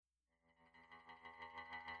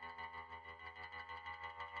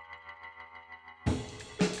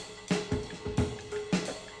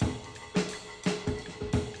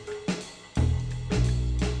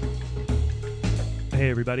Hey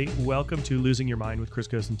everybody, welcome to Losing Your Mind with Chris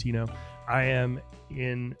Cosentino. I am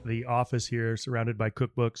in the office here surrounded by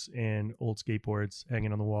cookbooks and old skateboards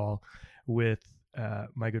hanging on the wall with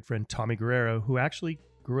my good friend Tommy Guerrero, who actually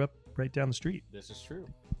grew up right down the street. This is true.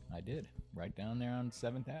 I did. Right down there on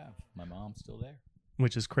 7th Ave. My mom's still there.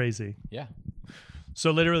 Which is crazy. Yeah. So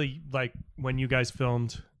literally, like when you guys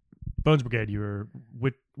filmed Bones Brigade, you were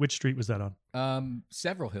which street was that on?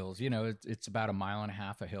 Several hills. You know, it's about a mile and a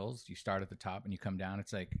half of hills. You start at the top and you come down.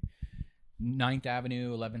 It's like 9th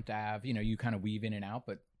Avenue, 11th Ave. You know, you kind of weave in and out,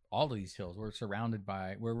 but all of these hills,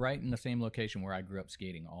 we're right in the same location where I grew up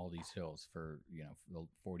skating all these hills for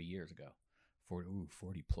 40 years ago.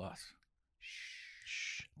 40 plus.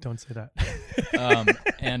 Shh, don't say that.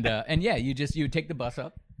 And yeah, you take the bus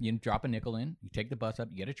up, you drop a nickel in, you take the bus up,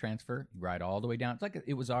 you get a transfer, you ride all the way down. It's like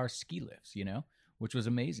it was our ski lifts, which was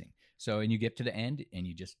amazing. So, and you get to the end and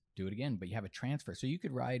you just do it again, but you have a transfer. So you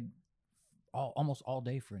could ride almost all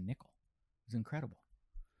day for a nickel. It's incredible.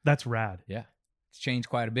 That's rad. Yeah. It's changed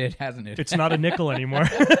quite a bit, hasn't it? It's not a nickel anymore.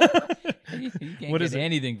 You can't get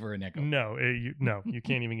anything for a nickel. No, you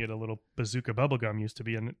can't even get a little bazooka bubblegum used to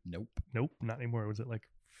be in it. Nope, not anymore. Was it like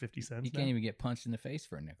 50 cents? You can't even get punched in the face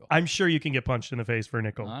for a nickel. I'm sure you can get punched in the face for a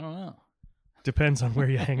nickel. I don't know. Depends on where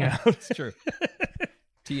you hang out. It's true.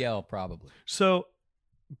 TL probably. So,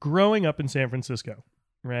 growing up in San Francisco,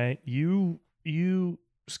 right? You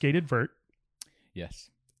skated vert. Yes.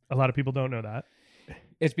 A lot of people don't know that.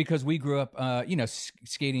 It's because we grew up,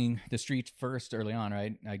 skating the streets first early on,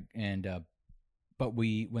 right? But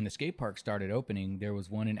when the skate park started opening, there was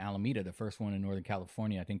one in Alameda, the first one in Northern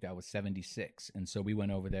California. I think that was 76. And so we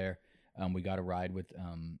went over there. We got a ride with,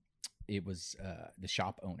 it was the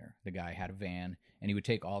shop owner. The guy had a van, and he would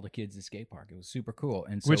take all the kids to the skate park. It was super cool.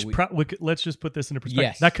 And so let's just put this into perspective.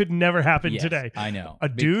 Yes. That could never happen today. I know. A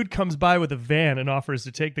dude comes by with a van and offers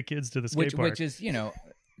to take the kids to the skate park. Which is,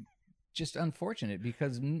 just unfortunate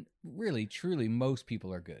because really, truly, most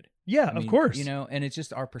people are good. Yeah, of course. And it's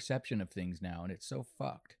just our perception of things now, and it's so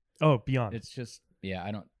fucked. Oh, beyond. It's just, yeah,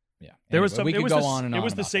 I don't, yeah. There was some, we could go on and on. It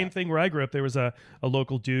was the same thing where I grew up. There was a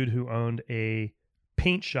local dude who owned a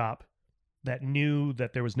paint shop that knew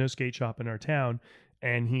that there was no skate shop in our town,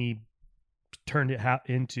 and he turned it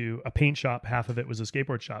into a paint shop. Half of it was a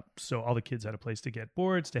skateboard shop. So all the kids had a place to get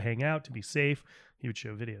boards, to hang out, to be safe. He would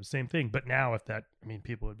show videos. Same thing. But now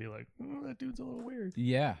people would be like, oh, that dude's a little weird.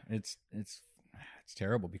 Yeah, it's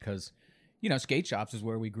terrible because, skate shops is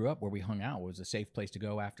where we grew up, where we hung out. It was a safe place to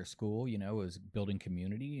go after school. It was building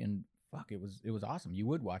community, and fuck, it was awesome. You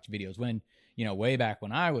would watch videos when, way back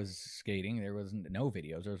when I was skating, there was no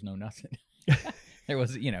videos. There was no nothing. there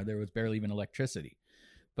was barely even electricity.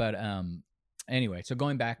 But anyway, so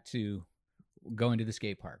going to the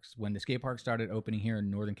skate parks. When the skate park started opening here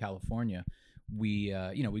in Northern California,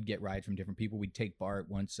 we'd get rides from different people. We'd take BART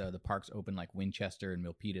once the parks opened, like Winchester and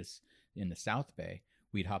Milpitas in the South Bay.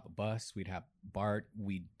 We'd hop a bus, we'd hop BART,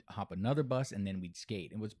 we'd hop another bus, and then we'd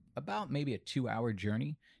skate. It was about maybe a 2-hour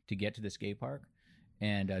journey to get to the skate park.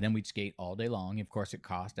 And then we'd skate all day long. Of course, it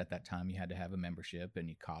cost at that time. You had to have a membership, and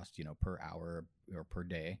it cost, per hour or per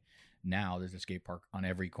day. Now there's a skate park on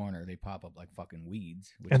every corner. They pop up like fucking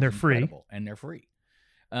weeds. And they're free. And they're free.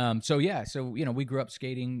 So we grew up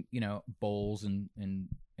skating, bowls and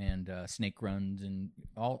snake runs and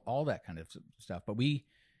all that kind of stuff. But we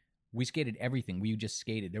skated everything. We just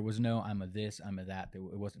skated. There was no I'm a this, I'm a that. It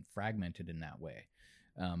wasn't fragmented in that way.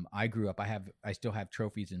 I grew up. I still have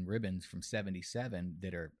trophies and ribbons from '77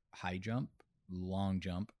 that are high jump, long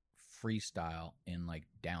jump, freestyle, and like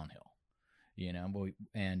downhill.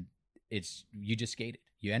 And you just skated.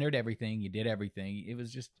 You entered everything. You did everything. It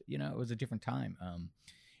was just it was a different time.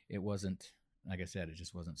 It wasn't, like I said, it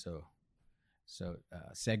just wasn't so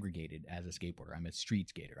segregated as a skateboarder. I'm a street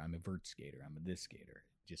skater. I'm a vert skater. I'm a this skater.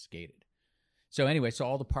 Just skated. So anyway,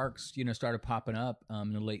 all the parks, started popping up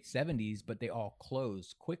in the late 70s, but they all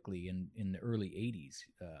closed quickly in the early 80s,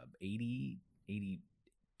 80,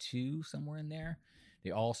 82, somewhere in there.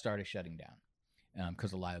 They all started shutting down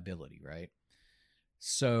because of liability, right?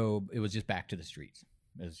 So it was just back to the streets.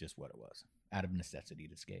 It was just what it was, out of necessity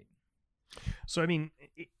to skate. So,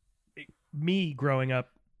 me growing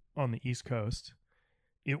up on the East Coast,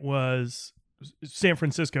 San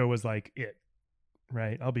Francisco was like it,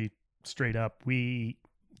 right? I'll be straight up. It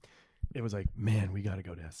was like, man, we got to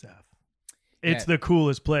go to SF. It's the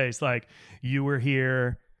coolest place. Like, you were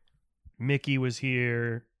here, Mickey was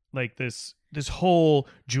here, like this whole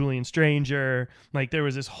Julian Stranger, like there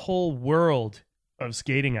was this whole world of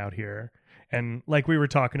skating out here. And like we were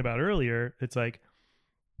talking about earlier, it's like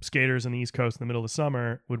skaters on the East Coast in the middle of the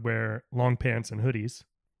summer would wear long pants and hoodies,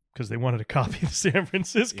 because they wanted a copy of San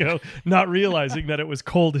Francisco, not realizing that it was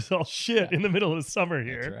cold as all shit in the middle of the summer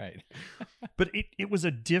here. That's right. But it was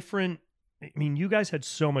a different. I mean, you guys had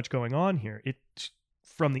so much going on here.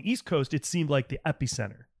 From the East Coast, it seemed like the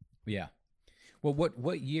epicenter. Yeah. Well,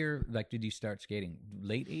 what year did you start skating?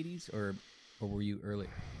 Late 80s or were you earlier?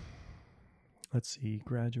 Let's see,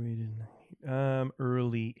 graduated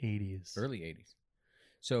early 80s. Early 80s.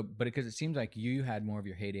 So, but because it seems like you had more of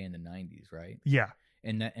your heyday in the 90s, right? Yeah.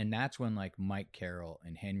 And that's when like Mike Carroll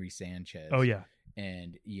and Henry Sanchez. Oh yeah.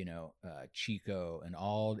 And Chico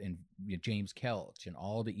and James Kelch and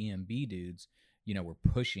all the EMB dudes, were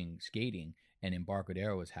pushing skating, and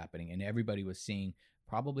Embarcadero was happening, and everybody was seeing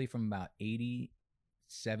probably from about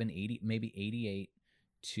 87, 80, maybe 88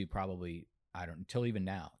 to probably until even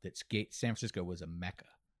now that San Francisco was a mecca,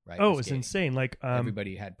 right? Oh, it was insane. Like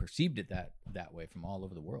everybody had perceived it that way from all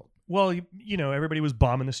over the world. Well, everybody was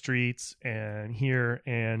bombing the streets and here,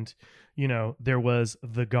 and there was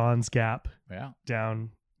the Gons Gap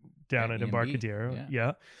down at Embarcadero.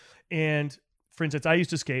 Yeah. And for instance, I used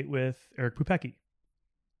to skate with Eric Pupecki.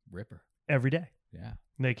 Ripper. Every day. Yeah.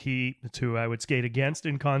 Like that's who I would skate against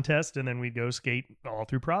in contest, and then we'd go skate all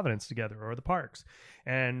through Providence together or the parks.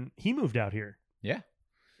 And he moved out here. Yeah.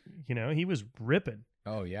 He was ripping.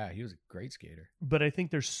 Oh yeah, he was a great skater. But I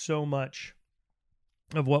think there's so much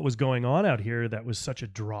of what was going on out here that was such a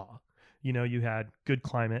draw. You had good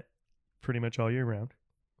climate pretty much all year round,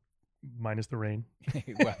 minus the rain.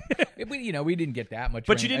 Well, we didn't get that much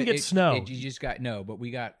but rain. You didn't get snow. You just got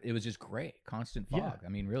it was just gray, constant fog. Yeah. I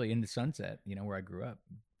mean, really, in the Sunset, where I grew up,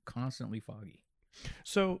 constantly foggy.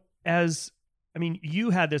 So you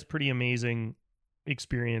had this pretty amazing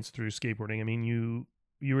experience through skateboarding. I mean,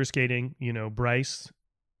 you were skating, Bryce,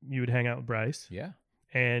 you would hang out with Bryce. Yeah.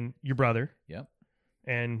 And your brother. Yep.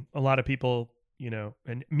 And a lot of people,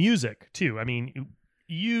 and music too. I mean,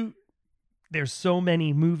 there's so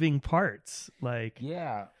many moving parts. Like,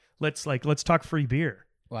 yeah, let's talk free beer.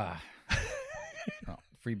 Wow. Well,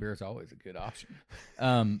 free beer is always a good option.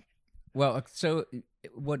 Well, so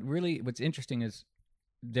what's interesting is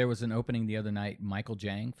there was an opening the other night. Michael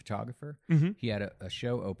Jang, photographer, he had a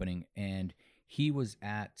show opening, and he was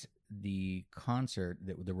at the concert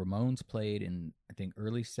that the Ramones played in, I think,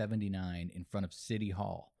 early '79 in front of City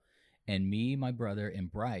Hall. And me, my brother, and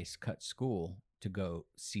Bryce cut school to go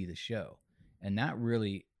see the show. And that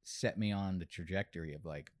really set me on the trajectory of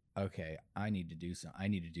like, okay, I need to do something. I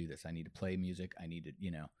need to do this. I need to play music. I need to,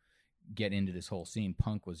 get into this whole scene.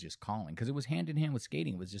 Punk was just calling because it was hand in hand with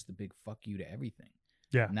skating. It was just a big fuck you to everything.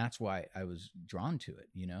 Yeah. And that's why I was drawn to it,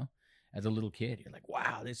 As a little kid, you're like,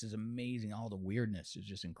 wow, this is amazing. All the weirdness is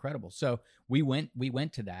just incredible. So we went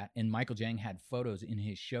to that, and Michael Jang had photos in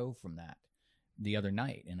his show from that the other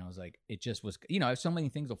night. And I was like, it just was, so many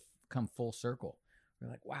things will come full circle. We're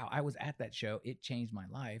like, wow, I was at that show. It changed my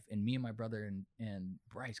life. And me and my brother and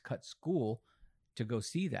Bryce cut school to go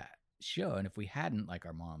see that show. And if we hadn't, like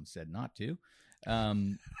our mom said not to,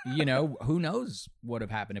 who knows what would have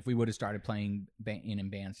happened if we would have started playing in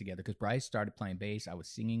bands together. Because Bryce started playing bass. I was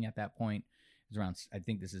singing at that point. It was around, I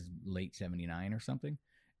think this is late '79 or something.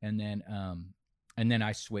 And then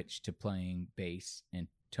I switched to playing bass, and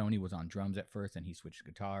Tony was on drums at first, and he switched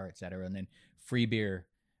to guitar, etc. And then Free Beer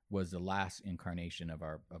was the last incarnation of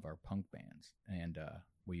our punk bands. And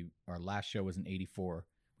our last show was in '84.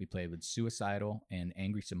 We played with Suicidal and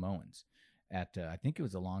Angry Samoans at I think it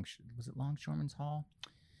was Longshoremen's Hall?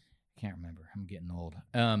 I can't remember. I'm getting old.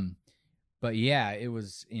 But yeah, it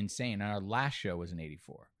was insane. Our last show was in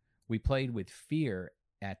 '84. We played with Fear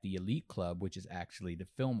at the Elite Club, which is actually the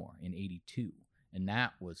Fillmore, in '82, and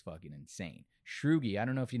that was fucking insane. Shroogie, I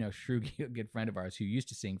don't know if you know Shroogie, a good friend of ours who used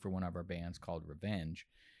to sing for one of our bands called Revenge.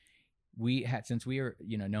 We had, since we were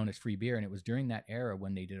known as Free Beer, and it was during that era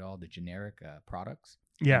when they did all the generic products.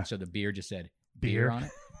 Yeah. And so the beer just said beer on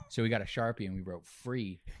it. So we got a Sharpie and we wrote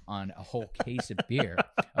free on a whole case of beer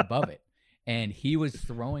above it. And he was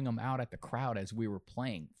throwing them out at the crowd as we were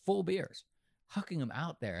playing, full beers, hucking them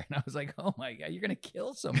out there. And I was like, oh my God, you're going to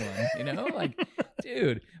kill someone, like,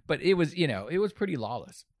 dude. But it was, it was pretty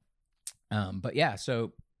lawless. But yeah,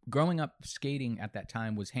 so growing up skating at that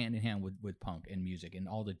time was hand in hand with punk and music and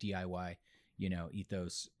all the DIY,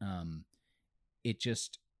 ethos.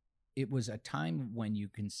 It was a time when you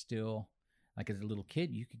can still, like as a little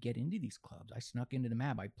kid, you could get into these clubs. I snuck into the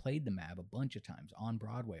MAB. I played the MAB a bunch of times on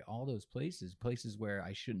Broadway, all those places where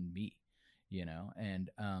I shouldn't be, and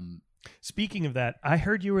speaking of that, I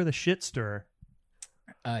heard you were the shit stirrer.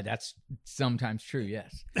 That's sometimes true.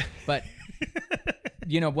 Yes. But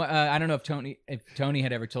I don't know if Tony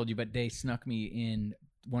had ever told you, but they snuck me in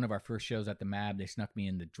one of our first shows at the MAB, they snuck me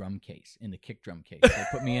in the drum case, in the kick drum case. They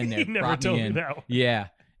put me in there, You never brought told me me in. that one. Yeah.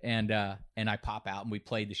 And I pop out and we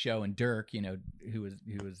played the show, and Dirk, you know, who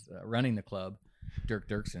was running the club, Dirk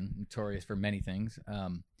Dirksen, notorious for many things,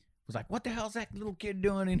 was like, "What the hell's that little kid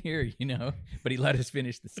doing in here?" You know, but he let us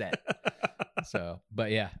finish the set. So,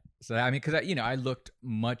 but yeah, so I mean, because I looked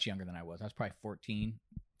much younger than I was. I was probably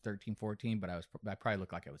 13, 14, but I probably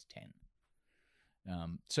looked like I was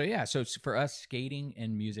 10. So yeah, so for us, skating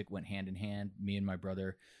and music went hand in hand. Me and my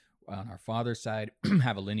brother, on our father's side,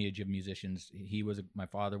 have a lineage of musicians. My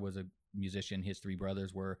father was a musician. His three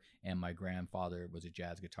brothers were, and my grandfather was a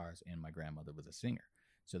jazz guitarist, and my grandmother was a singer.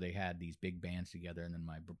 So they had these big bands together, and then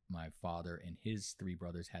my father and his three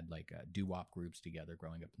brothers had like doo-wop groups together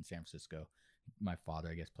growing up in San Francisco. My father,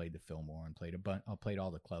 I guess, played the Fillmore and played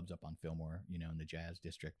all the clubs up on Fillmore, you know, in the jazz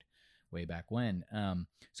district way back when.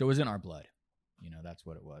 So it was in our blood, you know, that's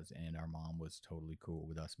what it was. And our mom was totally cool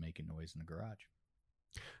with us making noise in the garage.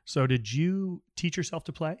 So did you teach yourself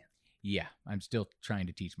to play? Yeah, I'm still trying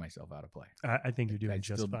to teach myself how to play. I think you're doing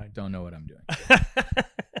just still fine. Don't know what I'm doing.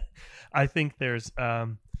 I think there's,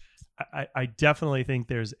 I definitely think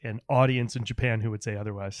there's an audience in Japan who would say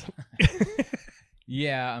otherwise.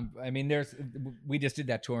 Yeah, I mean, we just did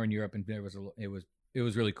that tour in Europe, and it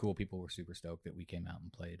was really cool. People were super stoked that we came out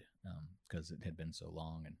and played, because it had been so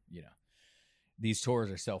long, and you know, these tours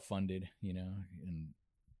are self-funded, you know, and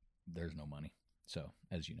there's no money. So,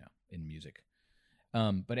 as you know, in music.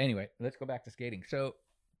 But anyway, let's go back to skating. So,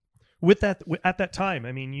 with that, at that time,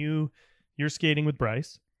 I mean, you're skating with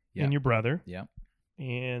Bryce and your brother,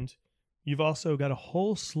 and you've also got a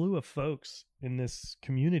whole slew of folks in this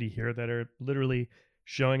community here that are literally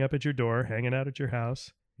showing up at your door, hanging out at your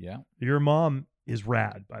house. Yeah. Your mom is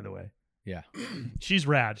rad, by the way. Yeah. She's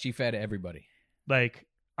rad. She fed everybody. Like,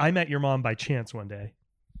 I met your mom by chance one day.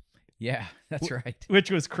 Yeah, that's right.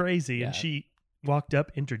 Which was crazy. Yeah. And she walked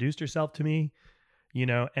up, introduced herself to me, you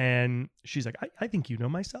know, and she's like, I think you know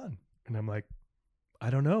my son. And I'm like, I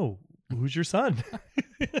don't know. Who's your son?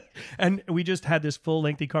 And we just had this full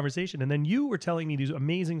lengthy conversation. And then you were telling me these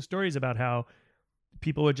amazing stories about how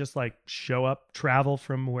people would just like show up, travel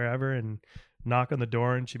from wherever and knock on the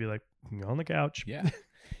door, and she'd be like, on the couch. Yeah.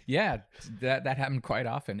 Yeah. That happened quite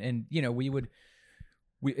often. And, you know,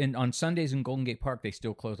 and on Sundays in Golden Gate Park, they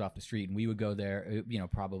still close off the street, and we would go there, you know,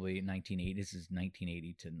 probably 1980. This is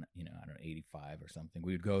 1980 to, you know, I don't know, 85 or something.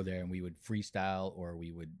 We would go there and we would freestyle, or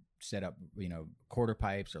we would set up, you know, quarter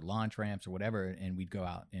pipes or launch ramps or whatever, and we'd go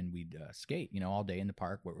out and we'd skate, you know, all day in the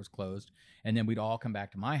park where it was closed. And then we'd all come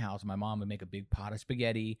back to my house, and my mom would make a big pot of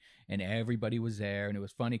spaghetti, and everybody was there. And it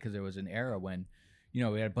was funny because there was an era when, you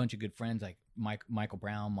know, we had a bunch of good friends like Michael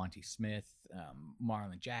Brown, Monty Smith,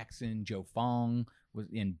 Marlon Jackson, Joe Fong was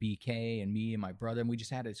in, BK, and me and my brother, and we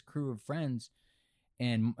just had this crew of friends.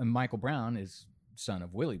 And Michael Brown is son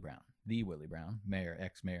of Willie Brown, the Willie Brown,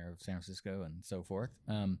 ex-mayor of San Francisco, and so forth.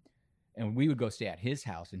 And we would go stay at his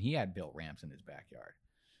house, and he had built ramps in his backyard.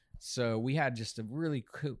 So we had just a really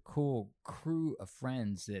cool crew of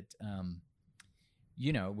friends that,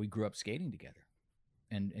 you know, we grew up skating together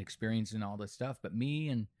and experiencing all this stuff. But me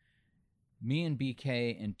and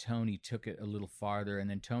BK and Tony took it a little farther, and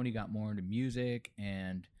then Tony got more into music,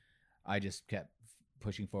 and I just kept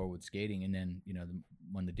pushing forward with skating. And then, you know,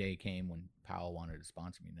 when the day came when Powell wanted to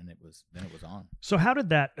sponsor me, then it was on. So how did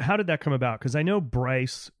that come about? Because I know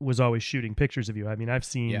Bryce was always shooting pictures of you. I mean, I've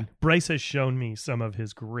seen Bryce has shown me some of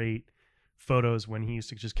his great photos when he used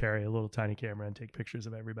to just carry a little tiny camera and take pictures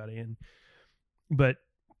of everybody. But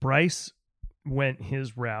Bryce went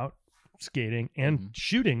his route, skating and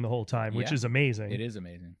shooting the whole time, which is amazing. It is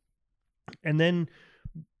amazing. And then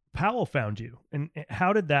Powell found you. And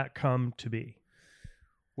how did that come to be?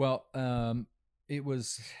 Well, there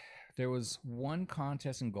was one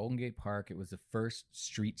contest in Golden Gate Park. It was the first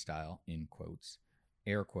street style, in quotes,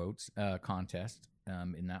 air quotes, contest.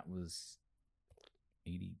 And that was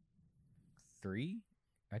 83,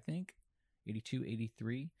 I think, 82,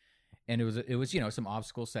 83. And it was, you know, some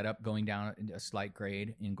obstacle set up going down a slight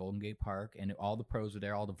grade in Golden Gate Park, and all the pros were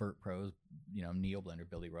there, all the vert pros, you know, Neil Blender,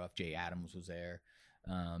 Billy Ruff, Jay Adams was there,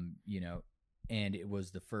 you know, and it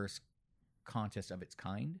was the first contest of its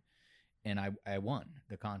kind, and I won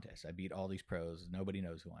the contest. I beat all these pros. Nobody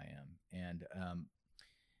knows who I am, and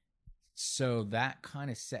so that kind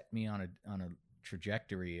of set me on a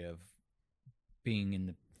trajectory of being in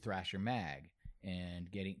the Thrasher mag and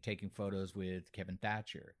taking photos with Kevin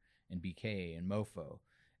Thatcher and BK and Mofo.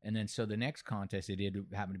 And then so the next contest it did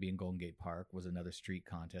happen to be in Golden Gate Park, was another street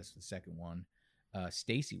contest, the second one.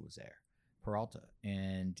 Stacy was there, Peralta,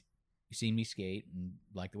 and you seen me skate and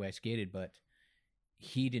liked the way I skated, but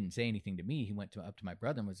he didn't say anything to me. He went up to my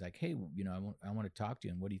brother and was like, "Hey, you know, I want to talk to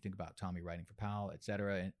you. And what do you think about Tommy writing for Powell, et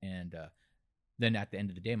cetera?" And then at the end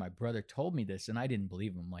of the day, my brother told me this, and I didn't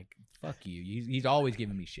believe him. I'm like, "Fuck you." He's always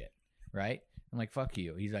giving me shit, right? I'm like, "Fuck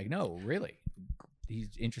you." He's like, "No, really.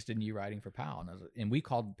 He's interested in you writing for Powell." And we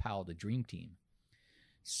called Powell the Dream Team.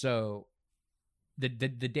 So the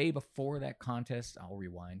day before that contest, I'll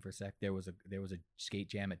rewind for a sec. There was a skate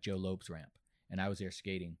jam at Joe Lope's ramp, and I was there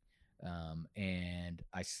skating. And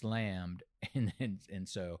I slammed, and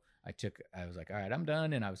so I was like, all right, I'm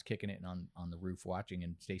done. And I was kicking it on the roof watching,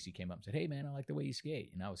 and Stacy came up and said, "Hey man, I like the way you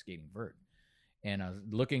skate." And I was skating vert, and I was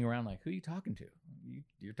looking around like, who are you talking to?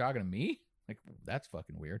 You're talking to me? Like, that's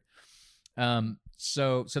fucking weird.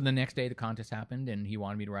 So the next day the contest happened, and he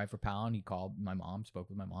wanted me to ride for Powell, and he called my mom, spoke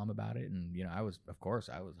with my mom about it. And, you know, I was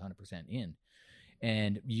 100% in.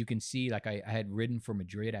 And you can see, like, I had ridden for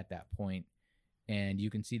Madrid at that point. And you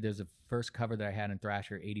can see there's a first cover that I had in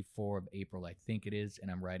Thrasher 84 of April, I think it is.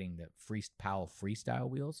 And I'm riding the Powell freestyle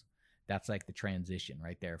wheels. That's like the transition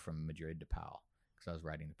right there from Madrid to Powell, because I was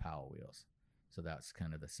riding the Powell wheels. So that's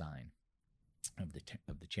kind of the sign of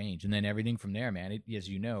the change. And then everything from there, man, as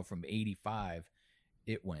you know, from 85,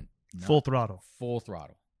 it went nuts. Full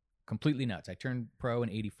throttle, completely nuts. I turned pro in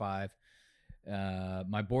 85.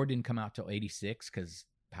 My board didn't come out till 86 because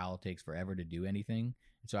Powell takes forever to do anything.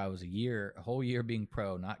 So I was a whole year being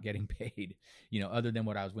pro, not getting paid, you know, other than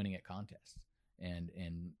what I was winning at contests. And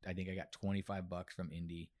I think I got $25 from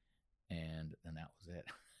Indy, and that was it.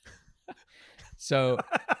 So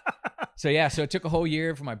it took a whole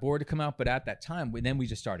year for my board to come out. But at that time, then we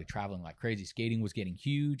just started traveling like crazy. Skating was getting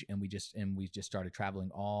huge, and we just started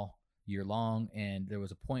traveling all year long. And there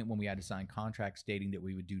was a point when we had to sign contracts stating that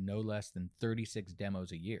we would do no less than 36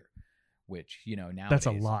 demos a year, which, you know, nowadays, that's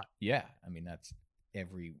a lot. Yeah. I mean, that's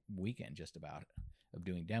every weekend just about of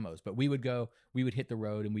doing demos. But we would hit the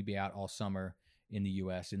road, and we'd be out all summer in the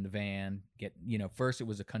US in the van. First it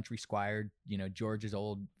was a Country Squire, you know, George's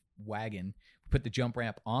old wagon. Put the jump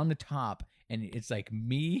ramp on the top, and it's like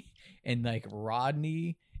me and like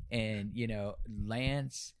Rodney and, you know,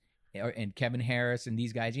 Lance and Kevin Harris and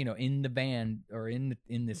these guys, you know, in the van or in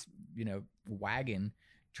this, you know, wagon,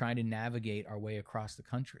 trying to navigate our way across the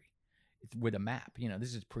country with a map. You know,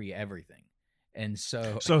 this is pre everything. And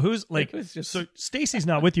so who's like, so Stacy's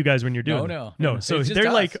not with you guys when you're doing no. So they're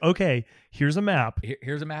us. Like, okay, here's a map.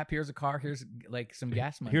 Here's a map. Here's a car. Here's like some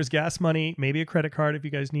gas money. Here's gas money. Maybe a credit card if you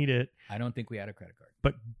guys need it. I don't think we had a credit card.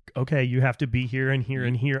 But okay, you have to be here and here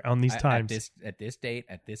and here on these times. At this date,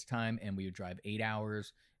 at this time, and we would drive 8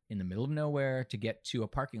 hours in the middle of nowhere to get to a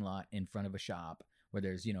parking lot in front of a shop where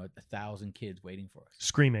there's, you know, 1,000 kids waiting for us.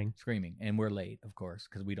 Screaming. And we're late, of course,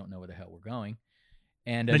 because we don't know where the hell we're going.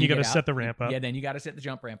 And then you got to set the ramp up. Yeah, then you got to set the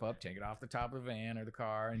jump ramp up, take it off the top of the van or the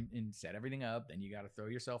car, and set everything up. Then you got to throw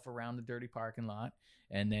yourself around the dirty parking lot,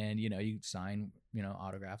 and then, you know, you sign, you know,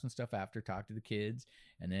 autographs and stuff after, talk to the kids,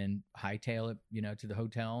 and then hightail it, you know, to the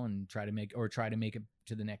hotel and try to make it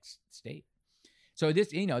to the next state. So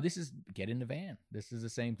this, you know, this is get in the van. This is the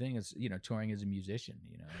same thing as, you know, touring as a musician.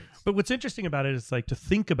 You know, but what's interesting about it is like to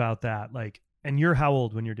think about that, like, and you're how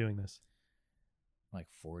old when you're doing this? Like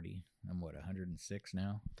 40. I'm 106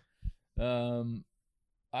 now.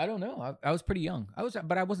 I don't know. I was pretty young.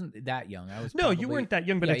 But I wasn't that young. You weren't that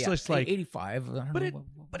young. But it's just like 85.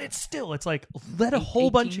 But it's still, it's like let a whole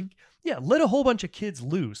bunch of kids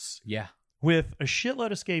loose. Yeah. With a shitload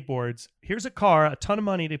of skateboards. Here's a car, a ton of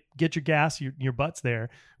money to get your gas, your butts there.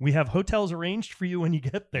 We have hotels arranged for you when you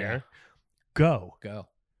get there. Yeah. Go.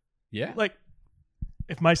 Yeah. Like,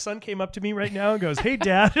 if my son came up to me right now and goes, "Hey,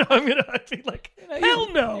 Dad," I'd be like,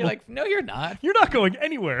 "Hell no!" You're like, "No, you're not. You're not going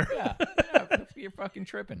anywhere." Yeah, you're fucking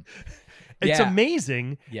tripping. It's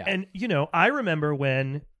amazing. Yeah, and you know, I remember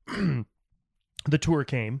when the tour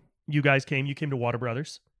came. You guys came. You came to Water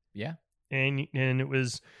Brothers. Yeah, and it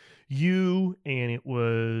was you, and it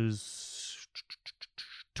was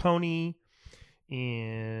Tony,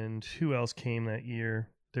 and who else came that year?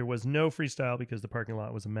 There was no freestyle because the parking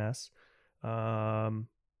lot was a mess.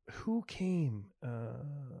 Who came? There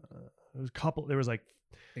was a couple. There was like,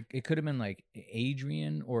 it could have been like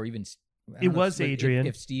Adrian or even. It was Adrian.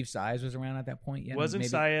 If Steve Size was around at that point, yeah. It wasn't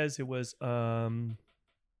Size. It was I'm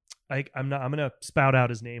gonna spout out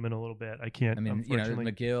his name in a little bit. I can't. I mean, you know, there's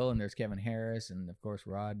McGill and there's Kevin Harris and of course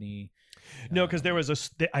Rodney. No, because there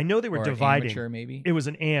was I know they were dividing. Amateur, maybe it was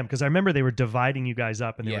an AM because I remember they were dividing you guys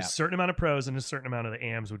up, and there was a certain amount of pros and a certain amount of the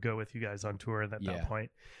AMs would go with you guys on tour at that point.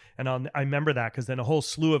 And I remember that because then a whole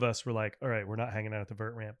slew of us were like, "All right, we're not hanging out at the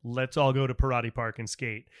vert ramp. Let's all go to Parati Park and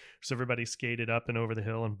skate." So everybody skated up and over the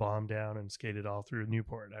hill and bombed down and skated all through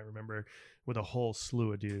Newport. I remember with a whole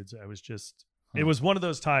slew of dudes. I was just It was one of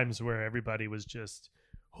those times where everybody was just,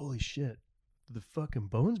 holy shit, the fucking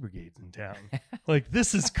Bones Brigade's in town. Like,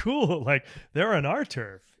 this is cool. Like, they're on our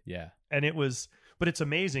turf. Yeah. And it was, but it's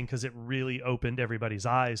amazing because it really opened everybody's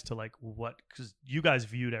eyes to like because you guys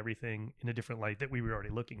viewed everything in a different light that we were already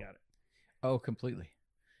looking at it. Oh, completely.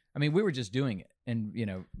 I mean, we were just doing it. And,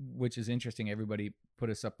 which is interesting. Everybody put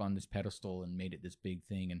us up on this pedestal and made it this big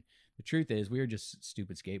thing. And the truth is, we were just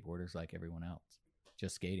stupid skateboarders like everyone else,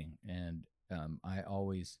 just skating. And I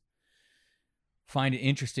always find it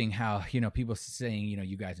interesting how, people saying,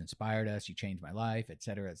 you guys inspired us, you changed my life, et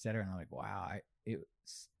cetera, et cetera. And I'm like, wow,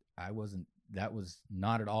 that was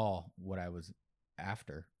not at all what I was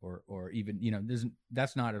after or even,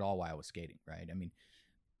 that's not at all why I was skating. Right. I mean,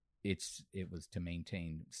 it was to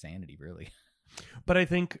maintain sanity, really. But I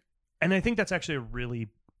think that's actually a really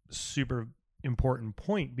super important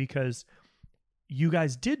point, because you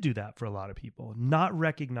guys did do that for a lot of people, not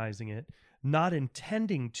recognizing it, not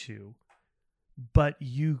intending to, but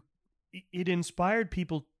it inspired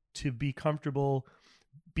people to be comfortable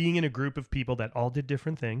being in a group of people that all did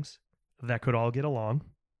different things, that could all get along,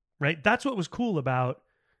 right? That's what was cool about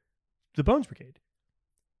the Bones Brigade.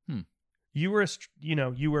 You were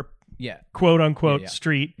quote unquote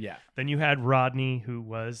street. Yeah. Then you had Rodney, who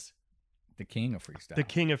was the king of freestyle. The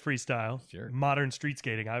king of freestyle. Sure. Modern street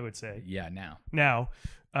skating, I would say. Yeah, now.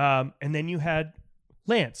 And then you had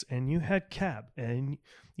Lance, and you had Cab, and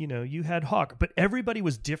you had Hawk, but everybody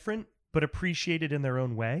was different but appreciated in their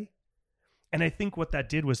own way. And I think what that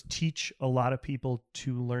did was teach a lot of people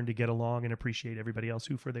to learn to get along and appreciate everybody else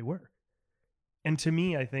who they were. And to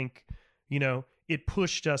me, I think, it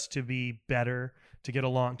pushed us to be better, to get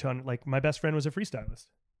along, like my best friend was a freestylist.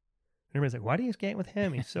 And everybody's like, why do you skate with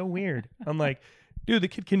him? He's so weird. I'm like, dude, the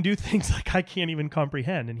kid can do things like I can't even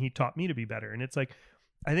comprehend. And he taught me to be better. And it's like,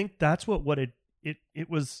 I think that's what it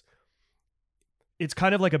was. It's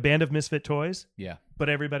kind of like a band of misfit toys. Yeah. But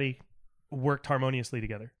everybody worked harmoniously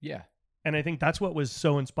together. Yeah. And I think that's what was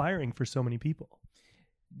so inspiring for so many people.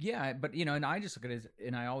 Yeah, but and I just look at it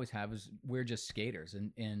and I always have is we're just skaters,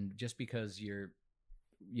 and just because you're,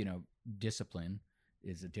 discipline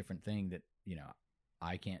is a different thing that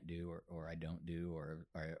I can't do or I don't do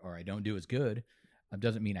or I don't do as good,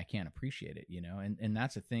 doesn't mean I can't appreciate it, and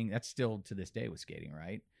that's a thing that's still to this day with skating,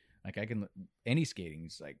 right? Like any skating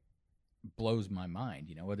is like blows my mind,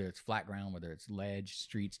 whether it's flat ground, whether it's ledge,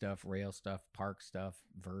 street stuff, rail stuff, park stuff,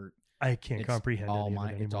 vert. I can't comprehend all any of it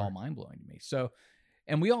anymore. It's all mind blowing to me. So,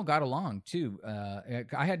 and we all got along too.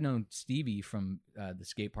 I had known Stevie from the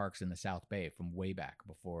skate parks in the South Bay from way back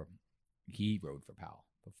before he rode for Powell,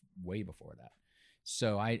 way before that.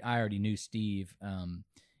 So I already knew Steve.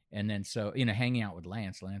 And then so hanging out with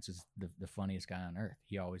Lance. Lance is the funniest guy on earth.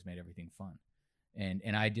 He always made everything fun.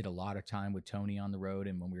 And I did a lot of time with Tony on the road.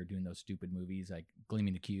 And when we were doing those stupid movies like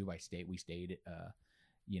Gleaming the Cube, we stayed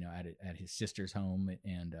at his sister's home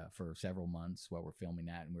and for several months while we're filming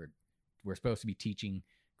that. And we're supposed to be teaching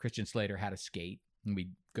Christian Slater how to skate, and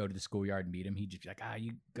we'd go to the schoolyard and meet him. He'd just be like,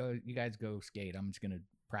 you guys go skate. I'm just going to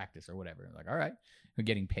practice or whatever. I'm like, all right. We're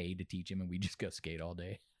getting paid to teach him, and we just go skate all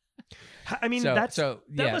day. I mean, that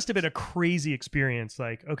must have been a crazy experience.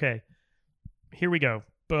 Like, okay, here we go.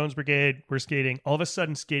 Bones Brigade, we're skating. All of a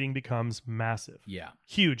sudden, skating becomes massive. Yeah.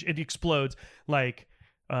 Huge. It explodes. Like,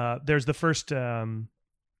 there's the first, Tom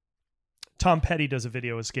Petty does a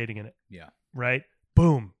video of skating in it. Yeah. Right?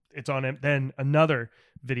 Boom. It's on him. Then another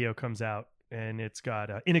video comes out, and it's got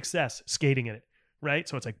In Excess skating in it. Right?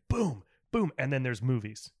 So it's like, boom, boom. And then there's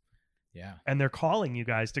movies. Yeah. And they're calling you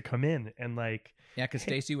guys to come in and like. Yeah, because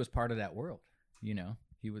Stacy was part of that world.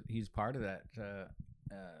 He's part of that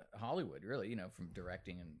Hollywood, really, from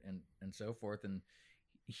directing and so forth. And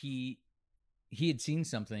he had seen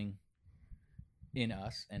something in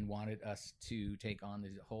us and wanted us to take on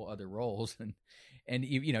these whole other roles. And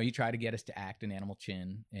he tried to get us to act in Animal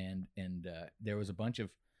Chin. And there was a bunch of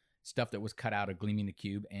stuff that was cut out of Gleaming the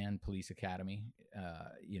Cube and Police Academy,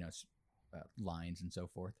 lines and so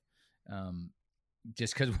forth.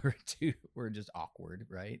 Just because we're just awkward,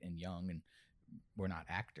 right, and young, and we're not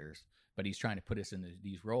actors. But he's trying to put us in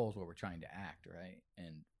these roles where we're trying to act, right?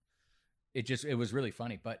 And it was really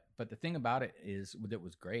funny. But the thing about it is that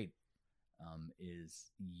was great,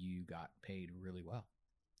 is you got paid really well.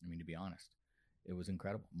 I mean, to be honest, it was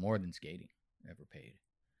incredible, more than skating ever paid.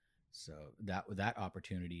 So that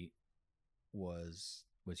opportunity was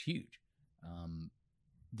huge.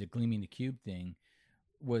 The Gleaming the Cube thing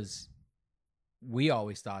was. We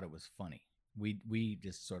always thought it was funny. We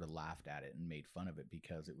just sort of laughed at it and made fun of it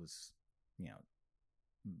because it was,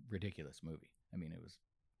 ridiculous movie. I mean, it was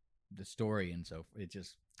the story, and so it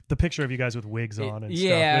just the picture of you guys with wigs on and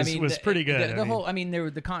yeah, stuff was pretty good. The whole, I mean, there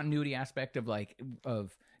was the continuity aspect of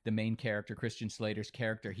the main character, Christian Slater's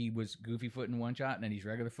character. He was Goofy Foot in one shot, and then he's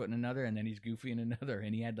Regular Foot in another, and then he's Goofy in another,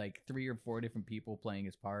 and he had like 3 or 4 different people playing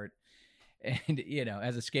his part. And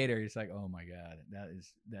as a skater, it's like, oh my god,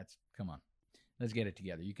 that's come on, let's get it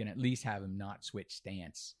together. You can at least have him not switch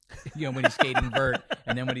stance, when he's skating vert,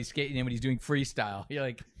 and then when he's skating, and when he's doing freestyle, you're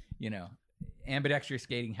like, ambidextrous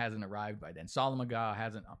skating hasn't arrived by then. Solomon Gaw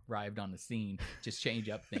hasn't arrived on the scene. Just change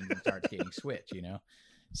up things and start skating switch,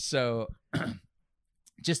 So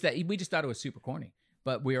just that we just thought it was super corny,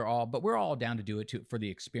 but we're all down to do it for the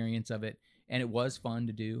experience of it, and it was fun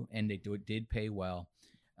to do, and it did pay well.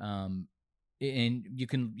 And you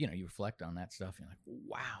can, you reflect on that stuff. And you're like,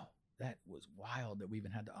 wow, that was wild that we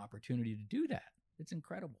even had the opportunity to do that. It's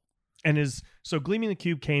incredible. And so Gleaming the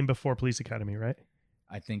Cube came before Police Academy, right?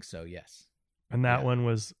 I think so, yes. And that one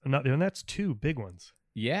was another, and that's 2 big ones.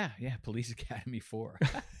 Yeah. Police Academy 4.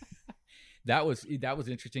 That was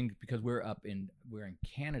interesting because we're in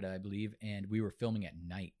Canada, I believe, and we were filming at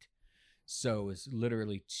night. So it was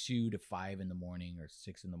literally 2 to 5 in the morning or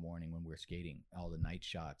 6 in the morning when we were skating all the night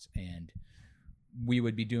shots. And we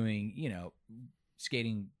would be doing,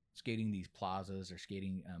 skating these plazas or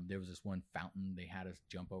skating. There was this one fountain they had us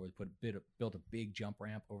jump over. Built a big jump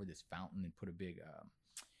ramp over this fountain and put a big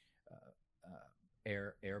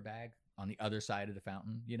airbag on the other side of the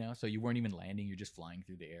fountain. So you weren't even landing; you're just flying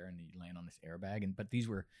through the air and you land on this airbag. But these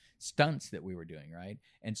were stunts that we were doing, right?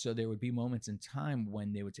 And so there would be moments in time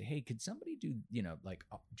when they would say, "Hey, could somebody do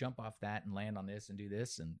jump off that and land on this and do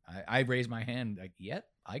this?" And I raised my hand like, "Yep,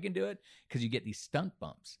 I can do it," because you get these stunt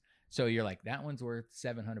bumps. So you're like, that one's worth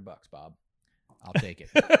 $700, Bob. I'll take it.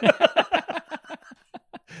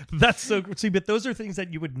 That's so. See, but those are things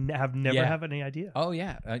that you would never have any idea. Oh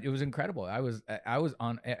yeah, it was incredible. I was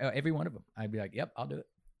on every one of them. I'd be like, "Yep, I'll do it.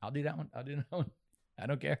 I'll do that one. I'll do that one. I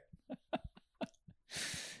don't care."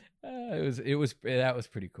 That was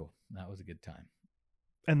pretty cool. That was a good time.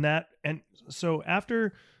 And so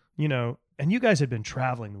after, and you guys had been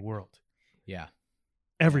traveling the world. Yeah.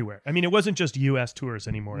 Everywhere. I mean, it wasn't just U.S. tours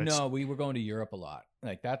anymore. No, we were going to Europe a lot.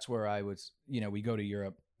 Like that's where I was. We go to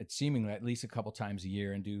Europe. It's seemingly at least a couple times a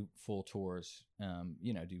year and do full tours. Do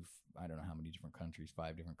I don't know how many different countries,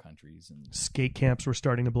 5 different countries, and skate camps were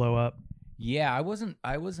starting to blow up. Yeah, I wasn't.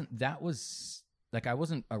 That was like I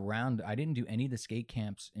wasn't around. I didn't do any of the skate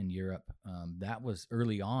camps in Europe. That was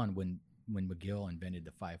early on when McGill invented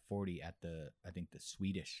the 540 at the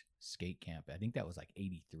Swedish skate camp. I think that was like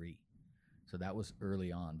 83. So that was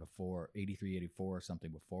early on, before 83, 84 or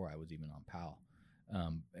something, before I was even on PAL,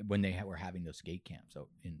 when they were having those skate camps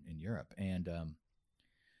in Europe. And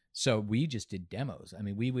so we just did demos. I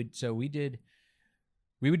mean, we would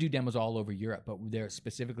do demos all over Europe, but there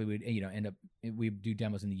specifically we'd do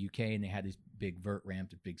demos in the UK, and they had this big vert ramp,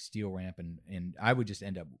 this big steel ramp, and I would just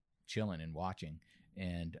end up chilling and watching.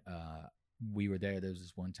 And we were there. There was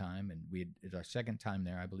this one time, and it's our second time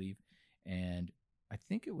there, I believe. And I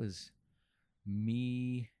think it was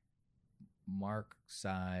me, Mark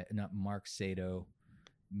Sato,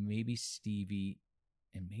 maybe Stevie,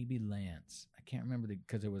 and maybe Lance. I can't remember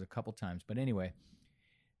because there was a couple times. But anyway,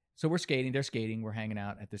 so we're skating. They're skating. We're hanging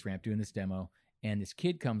out at this ramp doing this demo. And this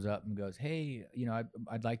kid comes up and goes, "Hey,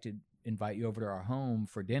 I'd like to invite you over to our home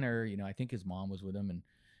for dinner." I think his mom was with him,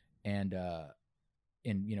 and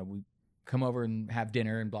we come over and have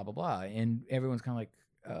dinner and blah blah blah. And everyone's kind of like,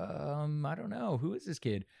 I don't know, who is this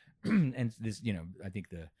kid? And this, I think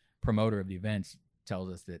the promoter of the events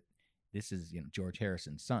tells us that this is, George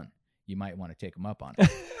Harrison's son. You might want to take him up on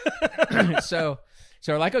it. So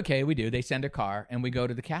we're like, okay, we do. They send a car, and we go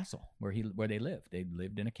to the castle where they live. They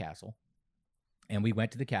lived in a castle, and we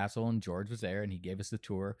went to the castle, and George was there, and he gave us the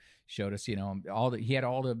tour, showed us, he had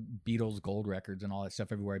all the Beatles gold records and all that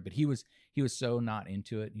stuff everywhere, but he was so not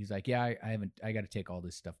into it. He's like, yeah, I got to take all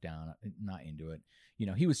this stuff down. I'm not into it.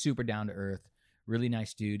 He was super down to earth. Really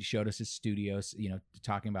nice dude. Showed us his studios,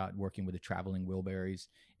 talking about working with the Traveling Wilburys.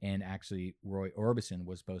 And actually, Roy Orbison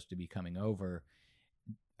was supposed to be coming over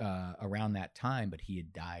around that time, but he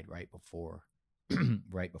had died right before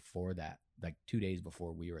that, like 2 days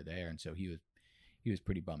before we were there. And so he was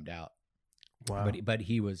pretty bummed out. Wow. But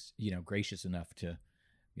he was, gracious enough to,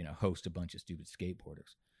 host a bunch of stupid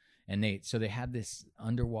skateboarders. And they had this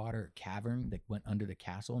underwater cavern that went under the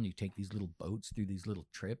castle, and you take these little boats through these little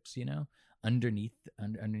trips, underneath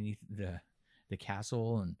the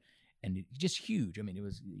castle, and it, just huge. I mean, it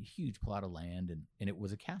was a huge plot of land, and it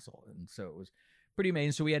was a castle, and so it was pretty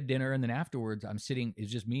amazing. So we had dinner, and then afterwards,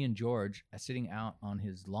 it's just me and George sitting out on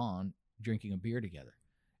his lawn drinking a beer together,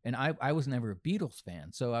 And I was never a Beatles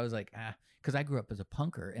fan. So I was like, because I grew up as a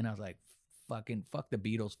punker, and I was like, fucking fuck the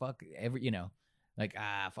Beatles, fuck every, like,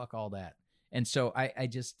 fuck all that. And so I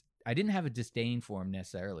didn't have a disdain for them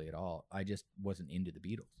necessarily at all. I just wasn't into the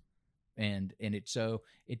Beatles. And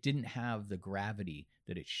it didn't have the gravity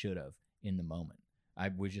that it should have in the moment.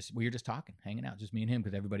 We were just talking, hanging out, just me and him,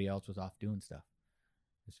 because everybody else was off doing stuff.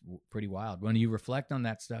 It's pretty wild. When you reflect on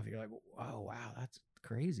that stuff, you're like, oh, wow, that's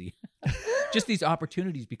crazy. Just these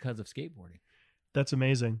opportunities because of skateboarding. That's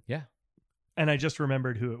amazing. Yeah. And I just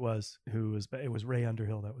remembered who it was. It was Ray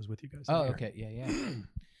Underhill that was with you guys. Oh, okay. Yeah.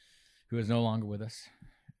 Who is no longer with us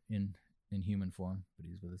in human form, but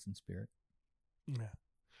he's with us in spirit. Yeah.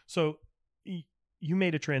 So you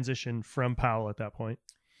made a transition from Powell at that point,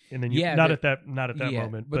 and then not at that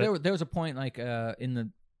moment. But there was a point like in the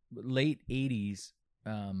late '80s.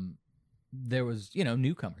 There was,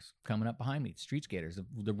 newcomers coming up behind me, street skaters,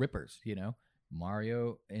 the Rippers,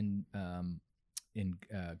 Mario and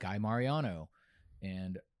Guy Mariano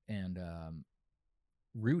and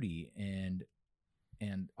Rudy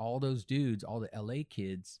and all those dudes, all the LA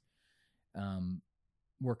kids,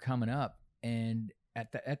 were coming up. And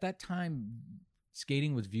at that time,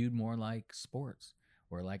 skating was viewed more like sports,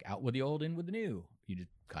 or like out with the old, in with the new. You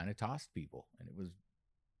just kind of tossed people, and it was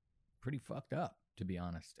pretty fucked up, to be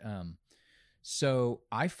honest. So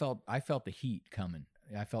I felt the heat coming.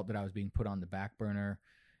 I felt that I was being put on the back burner,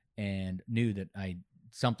 and knew that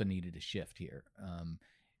something needed to shift here.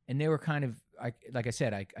 And they were kind of, like I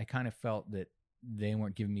said, I kind of felt that they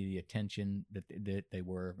weren't giving me the attention that they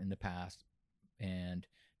were in the past, and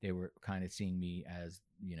they were kind of seeing me as,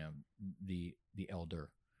 the elder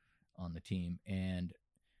on the team. And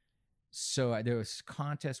so there was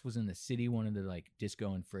contest was in the city, one of the like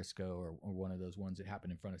Disco in Frisco, or one of those ones that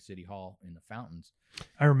happened in front of City Hall in the fountains.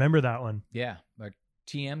 I remember that one. Yeah. But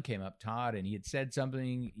TM came up, Todd, and he had said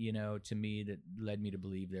something, to me that led me to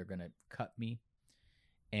believe they're going to cut me.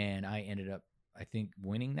 And I ended up, I think,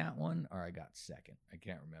 winning that one, or I got second. I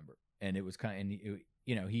can't remember. And it was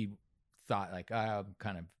he thought like, I'm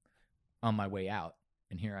kind of on my way out,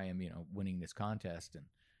 and here I am, winning this contest. And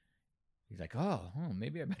he's like, oh,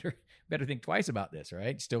 maybe I better think twice about this,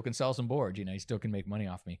 right? Still can sell some boards, he still can make money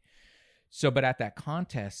off me. So, but at that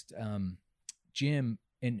contest, Jim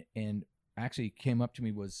and actually came up to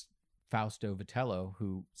me was Fausto Vitello,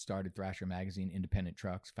 who started Thrasher Magazine, Independent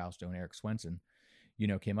Trucks. Fausto and Eric Swenson,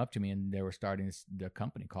 came up to me, and they were starting the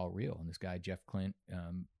company called Real. And this guy, Jeff Clint,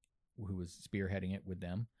 who was spearheading it with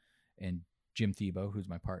them, and Jim Thiebaud, who's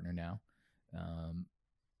my partner now,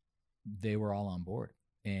 they were all on board.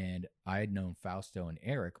 And I had known Fausto and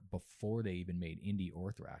Eric before they even made Indie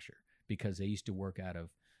or Thrasher, because they used to work out of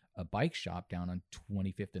a bike shop down on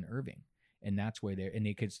 25th and Irving. And that's where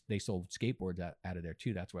they sold skateboards out of there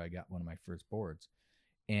too. That's where I got one of my first boards.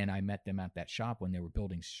 And I met them at that shop when they were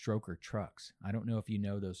building Stroker trucks. I don't know if you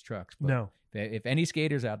know those trucks. But no. If any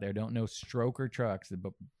skaters out there don't know Stroker trucks,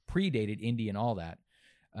 but predated Indie and all that,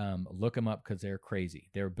 look them up, because they're crazy.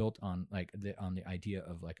 They're built on on the idea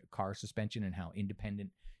of like a car suspension and how independent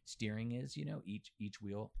steering is. Each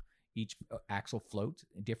wheel, each axle floats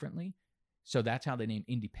differently. So that's how the name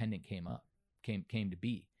Independent came to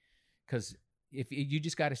be. Because you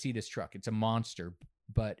just got to see this truck, it's a monster,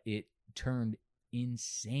 but it turned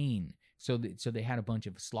insane. So they had a bunch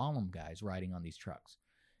of slalom guys riding on these trucks.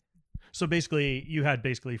 So basically, you had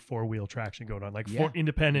 4-wheel traction going on, Yeah.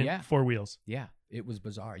 Independent 4 wheels. Yeah, it was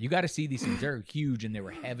bizarre. You got to see these things. They're huge, and they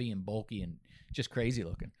were heavy and bulky and just crazy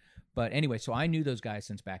looking. But anyway, so I knew those guys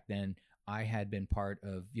since back then. I had been part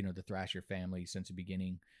of the Thrasher family since the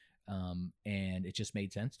beginning, and it just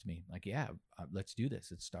made sense to me. Like, yeah, let's do this.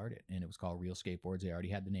 Let's start it. And it was called Real Skateboards. They already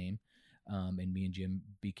had the name, and me and Jim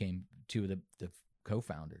became two of the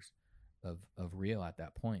co-founders of Real at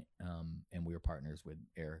that point. And we were partners with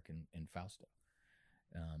Eric and Fausto,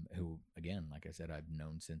 who, again, like I said, I've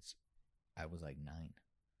known since I was like 9.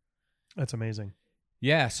 That's amazing.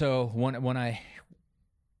 Yeah. So when I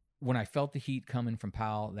felt the heat coming from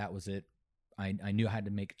Powell, that was it. I knew I had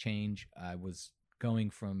to make a change. I was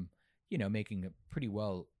going from, making a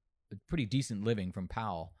pretty decent living from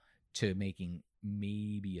Powell to making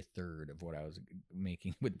maybe a third of what I was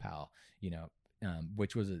making with Powell,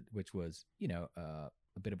 which was a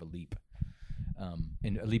bit of a leap,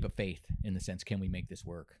 and a leap of faith, in the sense, can we make this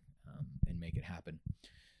work, and make it happen?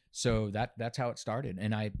 So that's how it started.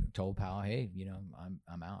 And I told Powell, hey,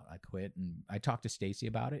 I'm out. I quit. And I talked to Stacy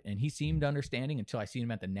about it, and he seemed understanding until I seen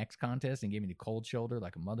him at the next contest and gave me the cold shoulder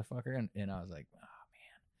like a motherfucker. And I was like, oh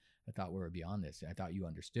man, I thought we were beyond this. I thought you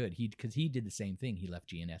understood. Because he did the same thing. He left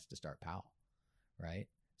GNS to start Powell, right?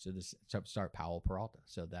 So start Powell Peralta.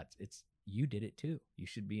 So you did it too. You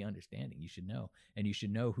should be understanding. You should know. And you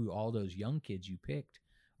should know who all those young kids you picked,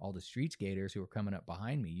 all the street skaters who are coming up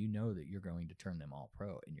behind me, you know that you're going to turn them all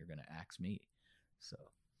pro and you're going to axe me.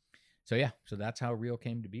 So yeah, so that's how Real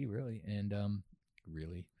came to be, really. And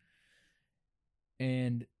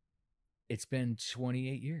and it's been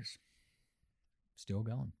 28 years. Still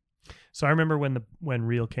going. So I remember when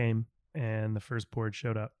Real came and the first board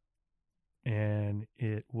showed up, and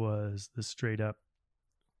it was the straight up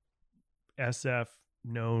SF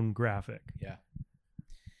known graphic. Yeah.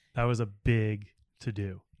 That was a big to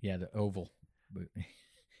do. Yeah, the oval.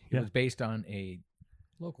 It was based on a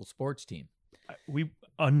local sports team. We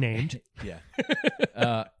unnamed. Yeah.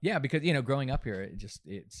 Yeah, because growing up here,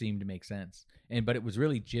 it seemed to make sense. But it was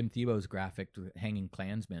really Jim Thibault's graphic, Hanging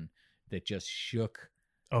Klansman, that just shook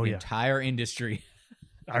the entire industry.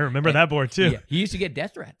 I remember that board too. Yeah, he used to get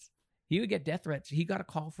death threats. He would get death threats. He got a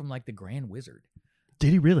call from like the Grand Wizard.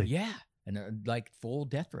 Did he really? Yeah, and like full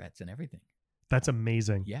death threats and everything. That's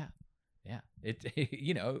amazing. Yeah.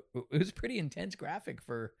 It was a pretty intense graphic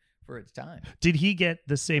for its time. Did he get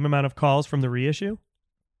the same amount of calls from the reissue?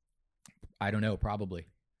 I don't know, probably.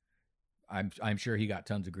 I'm sure he got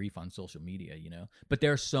tons of grief on social media, But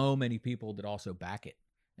there are so many people that also back it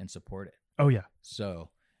and support it. Oh yeah. So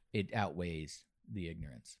it outweighs the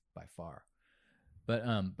ignorance by far.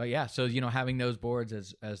 But yeah, so having those boards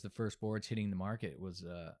as the first boards hitting the market was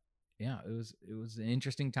it was an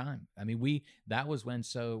interesting time. I mean, that was when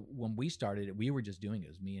we started it, we were just doing it. It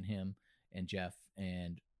was me and him and Jeff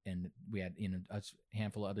and we had a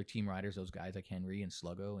handful of other team riders, those guys like Henry and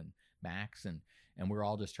Sluggo and Max, and we're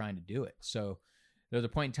all just trying to do it. So there was a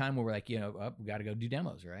point in time where we're like, we got to go do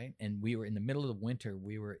demos, right? And we were in the middle of the winter.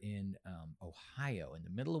 We were in Ohio in the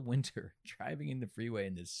middle of winter, driving in the freeway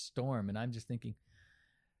in this storm, and I'm just thinking,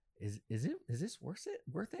 is this worth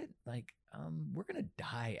it? Like, we're gonna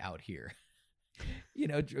die out here,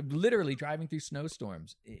 literally driving through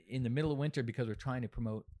snowstorms in the middle of winter because we're trying to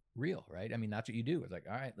promote Real, right? I mean, that's what you do. It's like,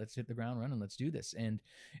 all right, let's hit the ground running, let's do this. And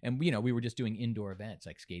we were just doing indoor events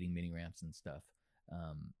like skating mini ramps and stuff.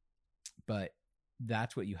 But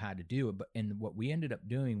that's what you had to do. And what we ended up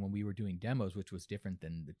doing when we were doing demos, which was different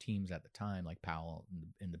than the teams at the time, like Powell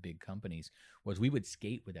and the big companies, was we would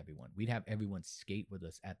skate with everyone. We'd have everyone skate with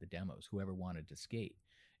us at the demos, whoever wanted to skate,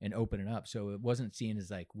 and open it up. So it wasn't seen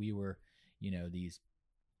as like we were, these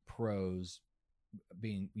pros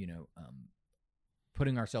being,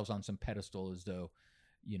 putting ourselves on some pedestal as though,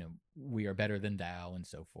 we are better than thou and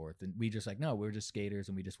so forth. And we just like, no, we're just skaters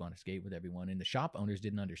and we just want to skate with everyone. And the shop owners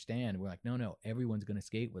didn't understand. We're like, no, everyone's going to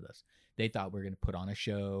skate with us. They thought we were going to put on a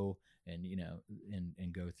show and,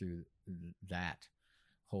 and go through that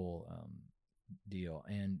whole deal.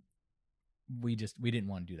 And we didn't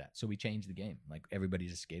want to do that. So we changed the game. Like, everybody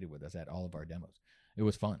just skated with us at all of our demos. It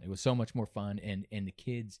was fun. It was so much more fun. And the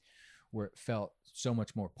kids felt so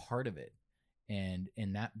much more part of it. And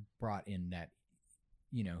that brought in that,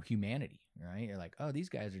 humanity, right? You're like, oh, these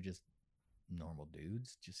guys are just normal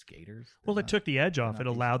dudes, just skaters. Well, it took the edge off. It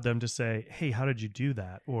allowed them to say, hey, how did you do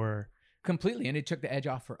that? Or completely. And it took the edge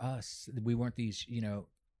off for us. We weren't these,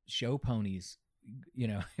 show ponies,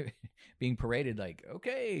 being paraded like,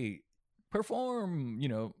 okay, perform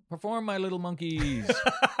my little monkeys.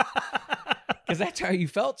 Because that's how you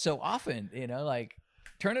felt so often, like,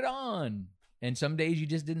 turn it on. And some days you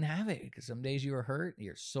just didn't have it, because some days you were hurt,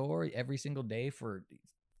 you're sore every single day for,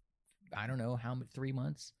 I don't know how many, 3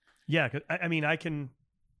 months. Yeah, I mean, I can't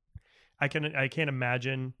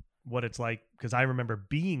imagine what it's like, because I remember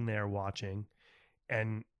being there watching,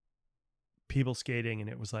 and people skating, and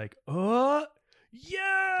it was like, oh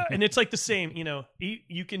yeah, and it's like the same.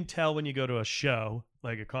 You can tell when you go to a show,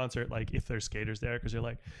 like a concert, like if there's skaters there, because you're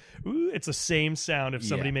like, ooh, it's the same sound if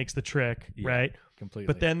somebody makes the trick, right? Completely.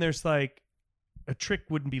 But then there's like, a trick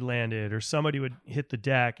wouldn't be landed, or somebody would hit the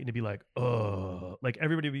deck and it'd be like, oh, like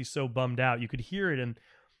everybody would be so bummed out. You could hear it. And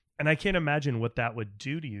I can't imagine what that would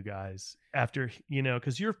do to you guys after,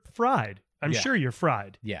 cause you're fried. I'm sure you're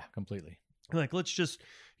fried. Yeah, completely. Like, let's just,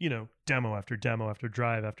 demo after demo after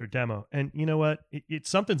drive after demo. And you know what?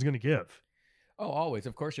 Something's going to give. Oh, always.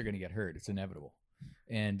 Of course you're going to get hurt. It's inevitable.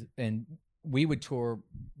 And we would tour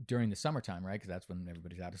during the summertime, right? Cause that's when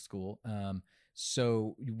everybody's out of school.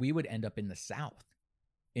 So we would end up in the South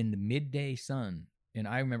in the midday sun. And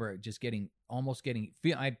I remember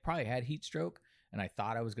I probably had heat stroke, and I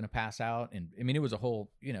thought I was going to pass out. And I mean, it was a whole,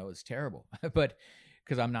 it was terrible, but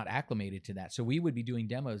because I'm not acclimated to that. So we would be doing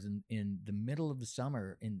demos in the middle of the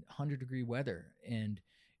summer in 100-degree weather. And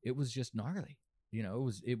it was just gnarly.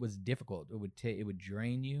 It was difficult. It would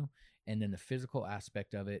drain you. And then the physical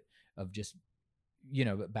aspect of it, of just,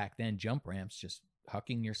 back then jump ramps just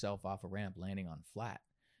hucking yourself off a ramp, landing on flat.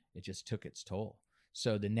 It just took its toll.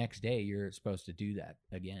 So the next day you're supposed to do that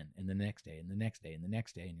again, and the next day, and the next day, and the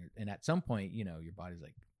next day, and at some point, you know, your body's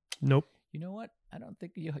like, nope. You know what? I don't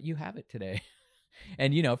think you have it today.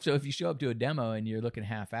 And so if you show up to a demo and you're looking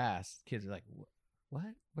half-assed, kids are like, what?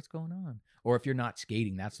 What's going on? Or if you're not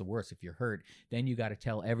skating, that's the worst. If you're hurt, then you got to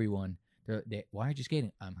tell everyone, why aren't you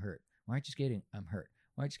skating? I'm hurt. Why aren't you skating? I'm hurt.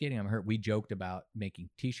 Why aren't you skating? I'm hurt. We joked about making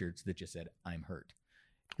T-shirts that just said, I'm hurt.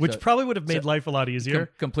 Which probably would have made life a lot easier.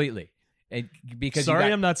 Completely. And because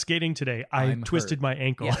I'm not skating today. I twisted hurt. my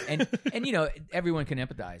ankle. Yeah. And you know, everyone can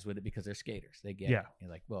empathize with it because they're skaters. They get it. You're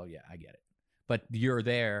like, well, yeah, I get it. But you're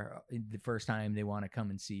there the first time they want to come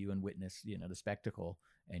and see you and witness, you know, the spectacle,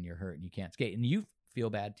 and you're hurt and you can't skate. And you feel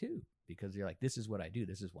bad too, because you're like, this is what I do.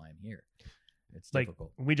 This is why I'm here. It's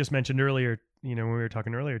difficult. We just mentioned earlier, you know, when we were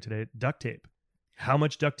talking earlier today, duct tape. How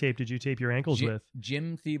much duct tape did you tape your ankles with?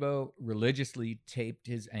 Jim Thiebaud religiously taped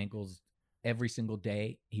his ankles every single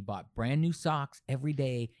day. He bought brand new socks every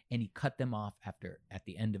day, and he cut them off at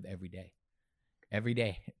the end of every day. Every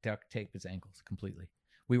day, duct tape his ankles completely.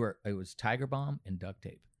 It was Tiger Balm and duct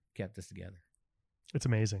tape kept us together. It's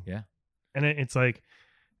amazing. Yeah. And it's like,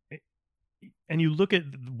 and you look at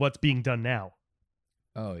what's being done now.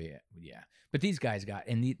 Oh yeah. Yeah. But these guys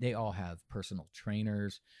they all have personal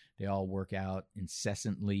trainers. They all work out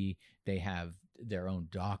incessantly. They have their own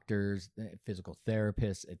doctors, physical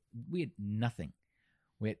therapists. We had nothing.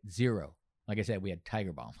 We had zero. Like I said, we had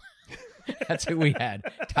Tiger Balm. That's what we had.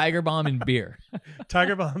 Tiger Balm and beer.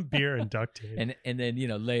 Tiger Balm, beer, and duct tape. And then, you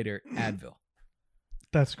know, later Advil.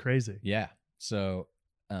 That's crazy. Yeah. So,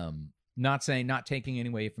 not taking any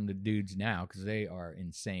away from the dudes now, because they are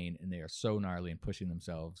insane and they are so gnarly and pushing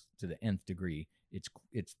themselves to the nth degree. It's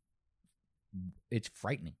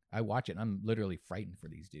frightening. I watch it and I'm literally frightened for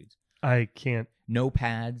these dudes. I can't. No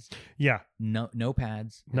pads. Yeah. No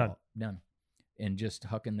pads. None. And just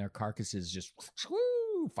hucking their carcasses just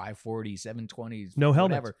 540, 720s. No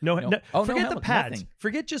helmet. Whatever. No. Oh, forget no the helmet, pads. nothing.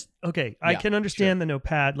 Forget just, okay, I can understand the no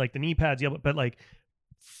pad, like the knee pads, yeah, but like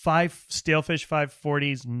 5 Stalefish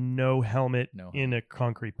 540s, no helmet, in a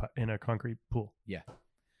concrete pool. Yeah.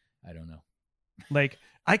 I don't know. Like,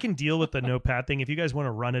 I can deal with the no pad thing if you guys want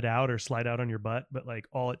to run it out or slide out on your butt, but like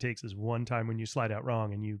all it takes is one time when you slide out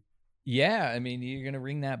wrong and you. Yeah, I mean, you're going to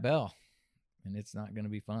ring that bell and it's not going to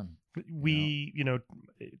be fun.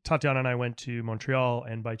 Tatiana and I went to Montreal,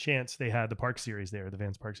 and by chance they had the Park Series there, the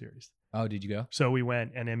Vans Park Series. Oh, did you go? So we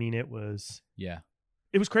went, and I mean, it was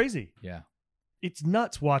crazy. Yeah. It's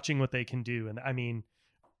nuts watching what they can do. And I mean,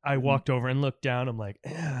 I walked over and looked down. I'm like,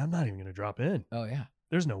 I'm not even going to drop in. Oh yeah.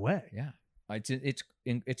 There's no way. Yeah.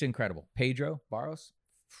 It's incredible. Pedro Barros,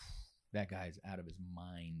 that guy's out of his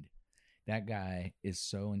mind. That guy is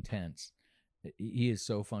so intense. He is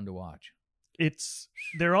so fun to watch.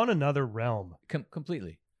 They're on another realm.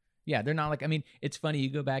 Completely. Yeah, they're not like, I mean, it's funny.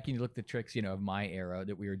 You go back and you look at the tricks, you know, of my era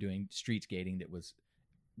that we were doing street skating that was,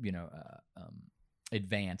 you know,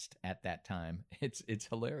 advanced at that time. It's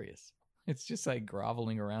hilarious. It's just like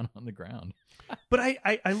groveling around on the ground. But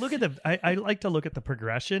I look at I like to look at the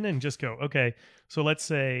progression and just go, okay, so let's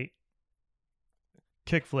say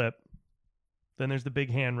kickflip, then there's the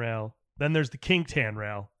big handrail, then there's the kinked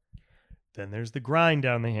handrail, then there's the grind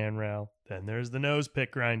down the handrail, then there's the nose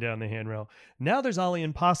pick grind down the handrail. Now there's Ollie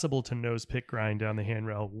Impossible to nose pick grind down the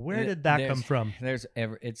handrail. Where did that come from?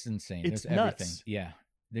 It's insane. It's there's nuts. Everything. Yeah.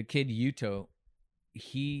 The kid Yuto,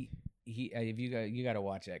 he if you got to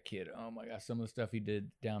watch that kid. Oh my gosh, some of the stuff he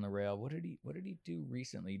did down the rail. What did he do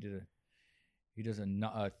recently? He does a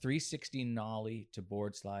 360 nollie to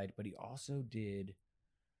board slide, but he also did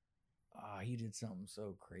he did something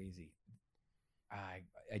so crazy.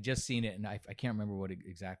 I just seen it and I can't remember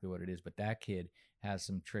exactly what it is, but that kid has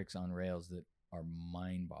some tricks on rails that are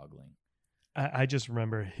mind-boggling. I just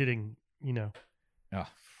remember hitting my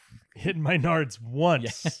nards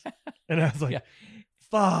once, and I was like,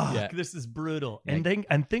 "Fuck, this is brutal." And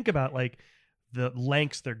think about like the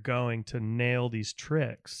lengths they're going to nail these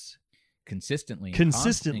tricks consistently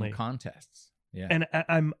in contests. Yeah, and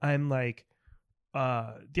I'm like.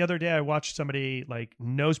 The other day I watched somebody like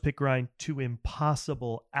nose pick grind to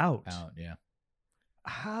impossible out. Yeah.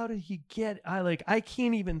 How did he get? I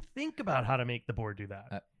can't even think about how to make the board do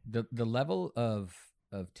that. The level of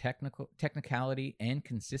technicality and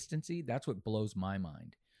consistency, that's what blows my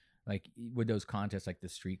mind. Like with those contests, like the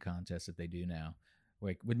street contests that they do now,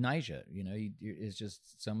 like with Nyjah, you know, it's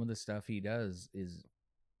just some of the stuff he does is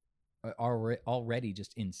already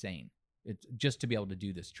just insane. It's just to be able to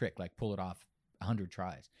do this trick, like pull it off 100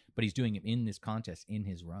 tries, but he's doing it in this contest in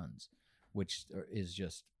his runs, which is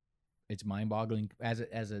just it's mind-boggling as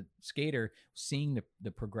a skater, seeing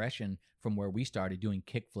the progression from where we started doing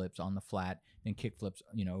kick flips on the flat and kick flips,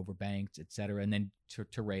 over banks, etc., and then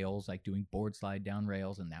to rails, like doing board slide down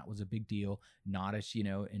rails, and that was a big deal. Nodish,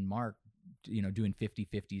 and Mark, doing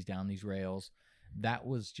 50-50s down these rails. That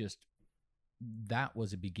was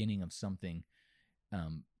a beginning of something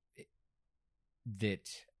that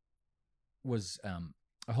was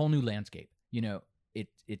a whole new landscape.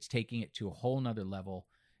 It's taking it to a whole nother level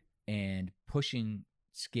and pushing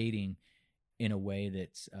skating in a way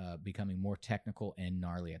that's becoming more technical and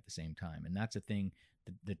gnarly at the same time. And that's a thing.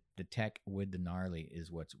 The tech with the gnarly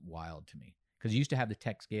is what's wild to me, because you used to have the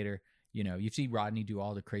tech skater. You see Rodney do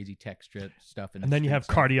all the crazy tech strip stuff, and then you have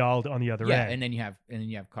Cardial on the other end. Yeah, and then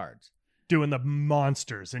you have Cards doing the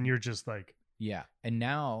monsters, and you're just like, yeah. And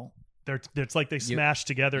now it's like they smashed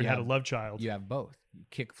together and had a love child. You have both. You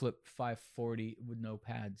kick flip 540 with no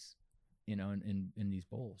pads, in these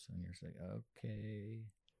bowls, and you're just like, okay.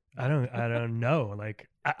 I don't know. Like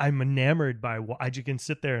I'm enamored by what you can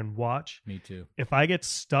sit there and watch. Me too. If I get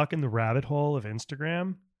stuck in the rabbit hole of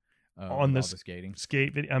Instagram on this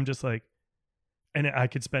skate video, I'm just like, and I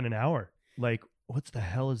could spend an hour. Like, what the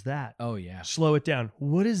hell is that? Oh yeah. Slow it down.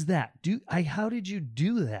 What is that? How did you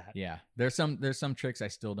do that? Yeah. There's some tricks I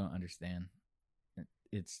still don't understand.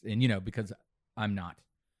 Because I'm not.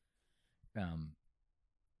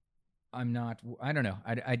 I don't know.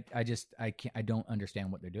 I don't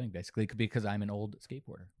understand what they're doing, basically, because I'm an old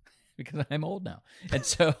skateboarder, because I'm old now. And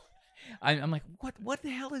so I'm like, what the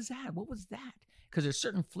hell is that? What was that? Because there's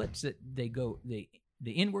certain flips that they go, the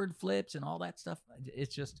inward flips and all that stuff.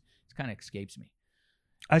 It kind of escapes me.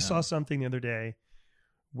 I saw something the other day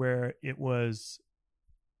where it was,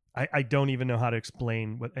 I don't even know how to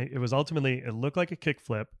explain what it was. Ultimately, it looked like a kick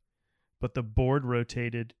flip, but the board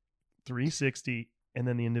rotated 360, and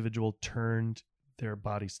then the individual turned their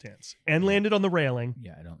body stance and landed on the railing.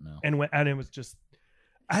 Yeah, I don't know. And it was just,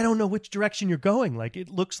 I don't know which direction you're going. Like, it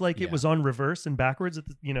looks like it was on reverse and backwards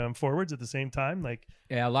and forwards at the same time. Like,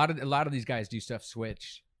 yeah, a lot of these guys do stuff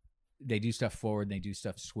switch. They do stuff forward. They do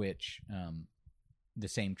stuff switch. The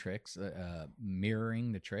same tricks,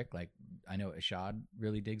 mirroring the trick. Like, I know Ashad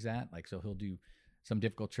really digs that. Like, so he'll do some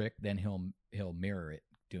difficult trick, then he'll mirror it,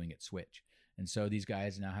 doing it switch. And so these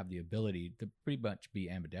guys now have the ability to pretty much be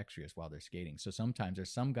ambidextrous while they're skating. So sometimes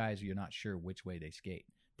there's some guys where you're not sure which way they skate,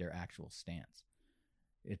 their actual stance.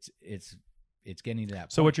 It's getting to that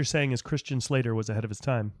point. So what you're saying is Christian Slater was ahead of his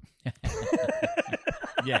time.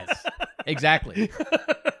 Yes, exactly.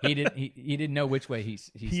 He didn't know which way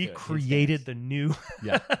he created the new.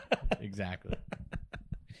 Yeah, exactly.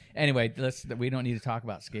 Anyway, we don't need to talk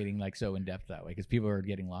about skating like so in depth that way, because people are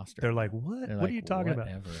getting lost. They're like, what? What are you talking about?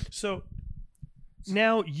 So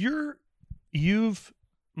now your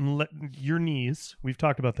knees. We've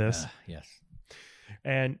talked about this. Yes.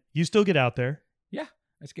 And you still get out there. Yeah,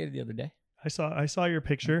 I skated the other day. I saw your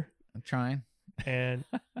picture. I'm trying.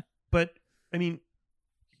 But I mean,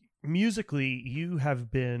 musically, you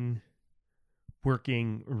have been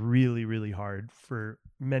working really, really hard for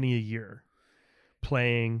many a year,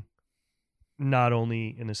 playing not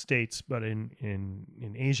only in the States, but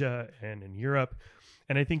in Asia and in Europe.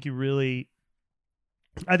 And I think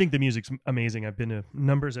I think the music's amazing. I've been to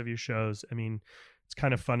numbers of your shows. I mean, it's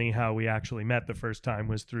kind of funny how we actually met the first time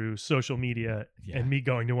was through social media and me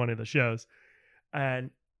going to one of the shows.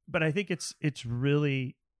 But I think it's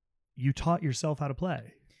really, you taught yourself how to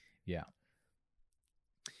play. Yeah.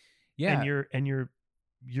 Yeah. And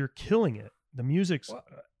you're killing it. The music's,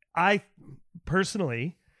 I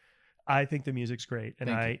personally, I think the music's great.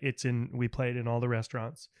 And we played in all the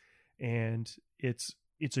restaurants, and it's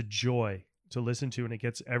a joy to listen to, and it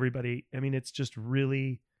gets everybody. I mean, it's just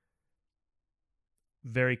really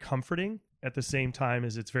very comforting at the same time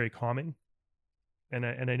as it's very calming. And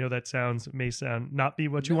I know that may sound not be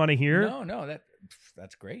what you want to hear. No,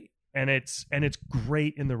 that's great. And it's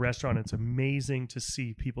great in the restaurant. It's amazing to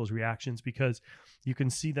see people's reactions, because you can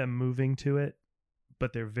see them moving to it,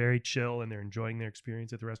 but they're very chill and they're enjoying their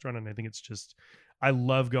experience at the restaurant. And I think I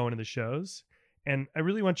love going to the shows. And I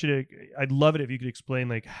really want I'd love it if you could explain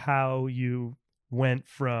like how you went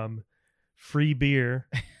from free beer,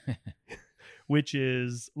 which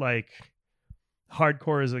is like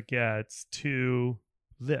hardcore as it gets, to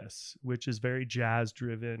this, which is very jazz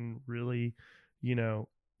driven, really,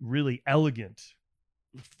 really elegant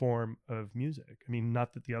form of music. I mean,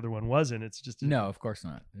 not that the other one wasn't. It's just no, of course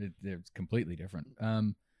not. It's completely different.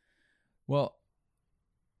 Well,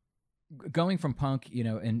 going from punk,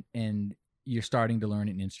 and you're starting to learn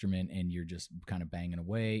an instrument, and you're just kind of banging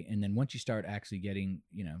away, and then once you start actually getting,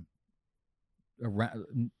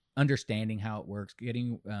 around, understanding how it works,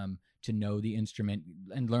 getting to know the instrument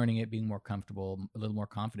and learning it, being more comfortable, a little more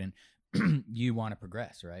confident, you want to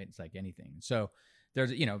progress, right? It's like anything. So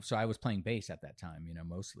there's, so I was playing bass at that time,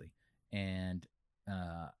 mostly. And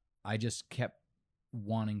I just kept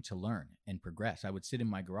wanting to learn and progress. I would sit in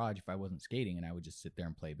my garage if I wasn't skating, and I would just sit there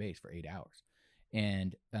and play bass for 8 hours.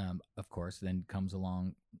 And of course, then comes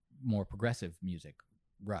along more progressive music,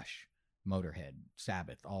 Rush, Motorhead,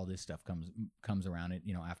 Sabbath, all this stuff comes around it,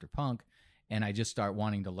 after punk. And I just start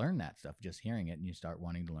wanting to learn that stuff, just hearing it, and you start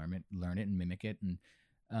wanting to learn it and mimic it.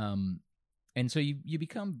 And so you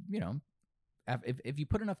become, if you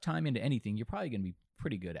put enough time into anything, you're probably going to be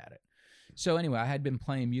pretty good at it. So anyway, I had been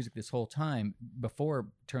playing music this whole time before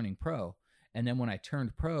turning pro. And then when I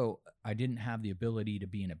turned pro, I didn't have the ability to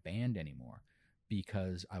be in a band anymore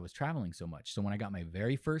because I was traveling so much. So when I got my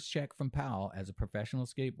very first check from PAL as a professional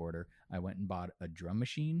skateboarder, I went and bought a drum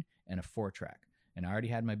machine and a 4-track. And I already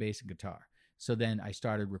had my bass and guitar. So then I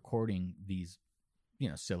started recording these,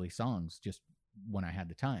 silly songs just when I had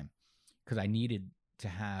the time, because I needed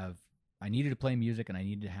to play music, and I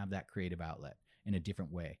needed to have that creative outlet in a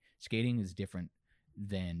different way. Skating is different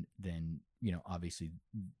than obviously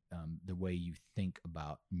the way you think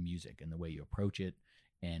about music and the way you approach it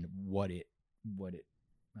and what it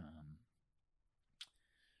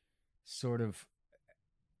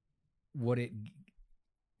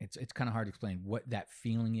it's kind of hard to explain what that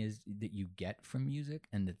feeling is that you get from music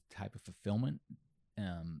and the type of fulfillment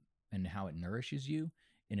and how it nourishes you.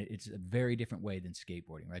 And it's a very different way than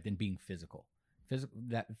skateboarding, right? Than being physical.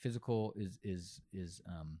 Physical is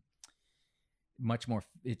much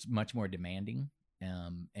more demanding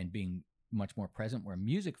and being much more present. Where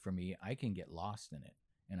music, for me, I can get lost in it,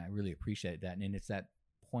 and I really appreciate that. And it's that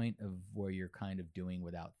point of where you're kind of doing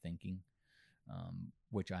without thinking,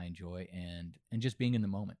 which I enjoy, and just being in the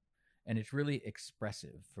moment. And it's really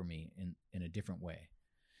expressive for me in a different way.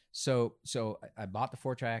 So I bought the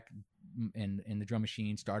 4-track and the drum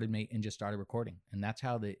machine, and just started recording. And that's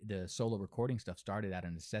how the solo recording stuff started, out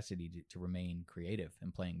of necessity to remain creative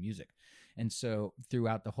and playing music. And so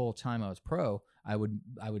throughout the whole time I was pro, I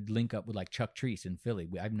would link up with like Chuck Treese in Philly.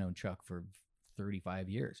 I've known Chuck for 35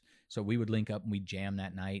 years. So we would link up and we'd jam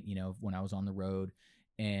that night, when I was on the road.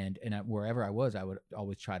 And wherever I was, I would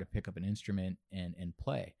always try to pick up an instrument and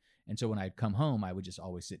play. And so when I'd come home, I would just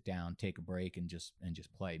always sit down, take a break, and just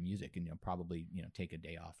play music, and probably take a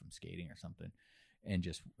day off from skating or something, and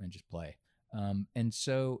just play. And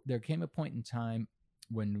so there came a point in time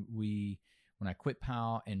when I quit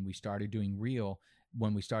PAL and we started doing Real.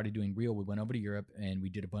 When we started doing Real, we went over to Europe and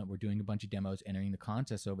we're doing a bunch of demos, entering the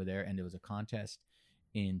contests over there. And there was a contest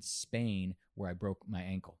in Spain where I broke my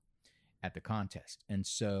ankle at the contest. And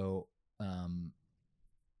so,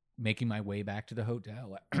 making my way back to the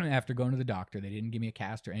hotel after going to the doctor, they didn't give me a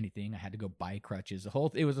cast or anything. I had to go buy crutches.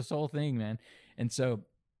 It was this whole thing, man. And so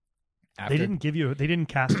they didn't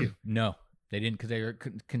cast you. No, they didn't, because they were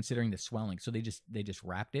considering the swelling. So they just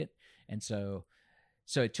wrapped it. And so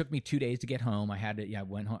it took me 2 days to get home. I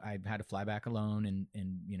went home. I had to fly back alone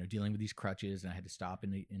and dealing with these crutches, and I had to stop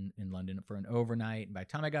in London for an overnight. And by the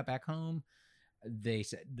time I got back home, they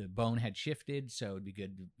said the bone had shifted, so it'd be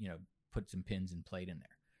good to, put some pins and plate in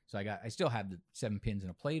there. So I still had the 7 pins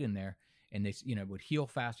and a plate in there, and they, would heal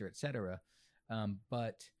faster, etc.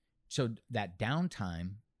 But so that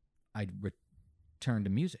downtime, I'd return to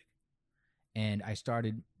music, and I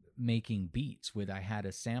started making beats I had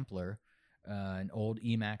a sampler, an old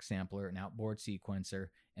Emax sampler, an outboard sequencer,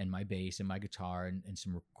 and my bass and my guitar and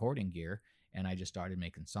some recording gear, and I just started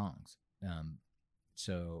making songs.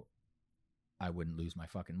 So I wouldn't lose my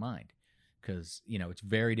fucking mind. Because, it's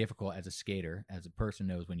very difficult as a skater, as a person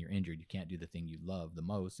knows, when you're injured, you can't do the thing you love the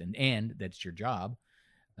most, and that's your job.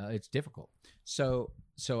 It's difficult. So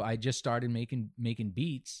I just started making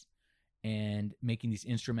beats and making these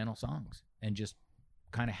instrumental songs, and just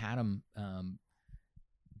kind of had them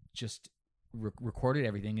recorded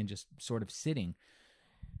everything and just sort of sitting.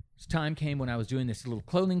 So time came when I was doing this little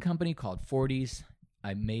clothing company called 40s.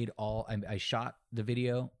 I shot the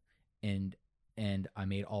video, and I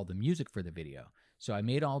made all the music for the video. So I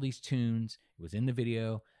made all these tunes. It was in the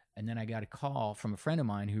video. And then I got a call from a friend of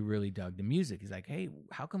mine who really dug the music. He's like, hey,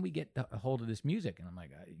 how can we get a hold of this music? And I'm like,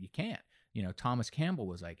 you can't. Thomas Campbell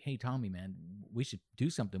was like, hey, Tommy, man, we should do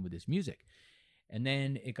something with this music. And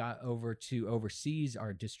then it got over to overseas.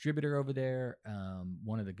 Our distributor over there,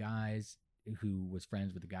 one of the guys who was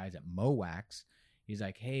friends with the guys at Mowax, he's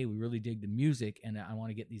like, hey, we really dig the music, and I want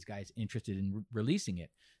to get these guys interested in releasing it.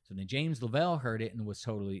 So then James Lavelle heard it and was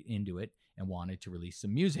totally into it and wanted to release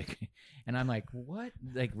some music. And I'm like, what?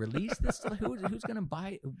 Like, release this? Who's going to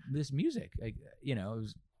buy this music? Like, it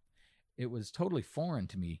was it was totally foreign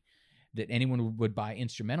to me that anyone would buy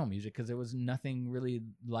instrumental music, because there was nothing really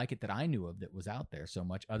like it that I knew of that was out there so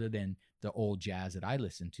much, other than the old jazz that I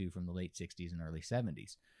listened to from the late 60s and early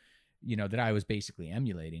 70s, that I was basically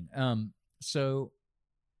emulating. So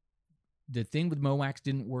the thing with Mowax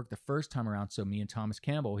didn't work the first time around. So me and Thomas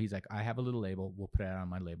Campbell, he's like, I have a little label. We'll put it out on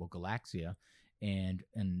my label, Galaxia. And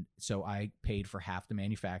so I paid for half the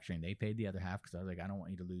manufacturing. They paid the other half, because I was like, I don't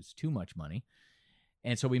want you to lose too much money.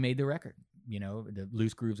 And so we made the record, the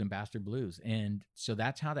Loose Grooves and Bastard Blues. And so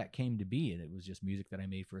that's how that came to be. And it was just music that I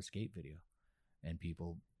made for a skate video. And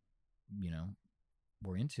people,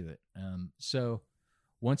 were into it. So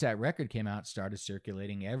once that record came out, it started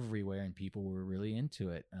circulating everywhere, and people were really into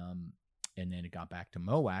it. And then it got back to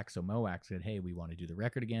Mowax. So Mowax said, hey, we want to do the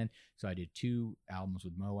record again. So I did 2 albums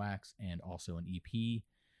with Mowax and also an EP.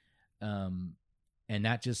 And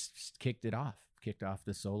that just kicked off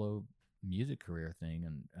the solo music career thing.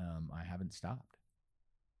 And I haven't stopped.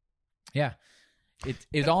 Yeah.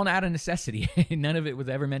 It's all out of necessity. None of it was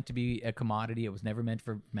ever meant to be a commodity. It was never meant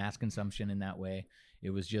for mass consumption in that way.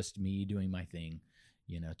 It was just me doing my thing,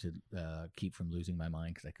 to keep from losing my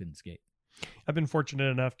mind, because I couldn't skate. I've been fortunate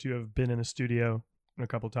enough to have been in a studio a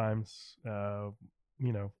couple times,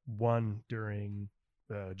 one during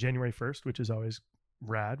January 1st, which is always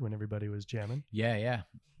rad when everybody was jamming. Yeah.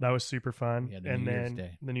 That was super fun. Yeah, the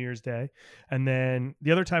New Year's Day. And then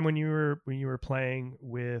the other time when you were playing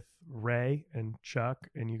with Ray and Chuck,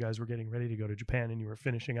 and you guys were getting ready to go to Japan, and you were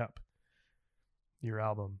finishing up your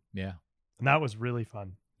album. Yeah. And that was really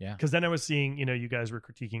fun. Yeah. Because then I was seeing, you guys were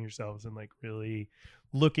critiquing yourselves and like really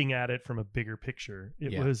looking at it from a bigger picture.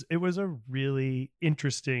 It was a really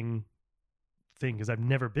interesting thing, because I've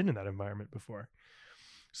never been in that environment before.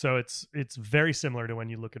 So it's very similar to when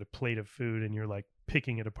you look at a plate of food and you're like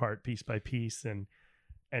picking it apart piece by piece, and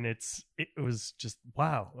it was just,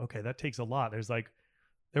 wow, okay, that takes a lot.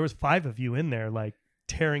 There was 5 of you in there like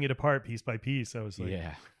tearing it apart piece by piece. I was like,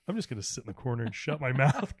 yeah. I'm just going to sit in the corner and shut my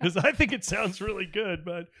mouth, because I think it sounds really good,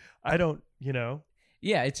 but I don't,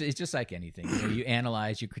 Yeah, it's just like anything. You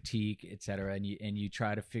analyze, you critique, et cetera, and you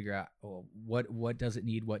try to figure out, what does it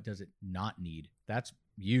need, what does it not need. That's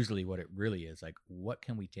usually what it really is. Like, what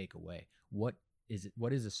can we take away? What is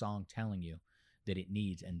the song telling you that it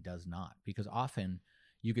needs and does not? Because often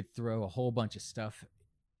you could throw a whole bunch of stuff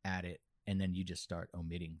at it, and then you just start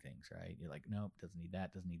omitting things, right? You're like, nope, doesn't need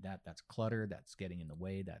that. That's clutter. That's getting in the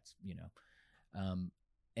way. That's,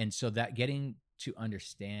 and so that getting to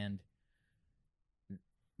understand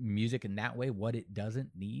music in that way, what it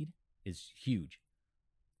doesn't need, is huge.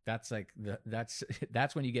 That's like that's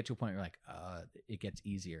when you get to a point where like, it gets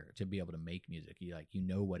easier to be able to make music. You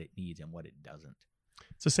know what it needs and what it doesn't.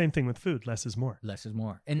 It's the same thing with food. Less is more. Less is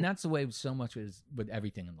more. And that's the way so much is with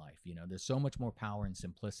everything in life. There's so much more power in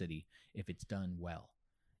simplicity if it's done well.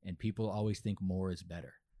 And people always think more is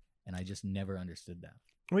better. And I just never understood that.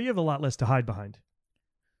 Well, you have a lot less to hide behind.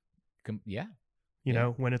 Yeah. You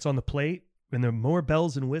know, when it's on the plate, when there are more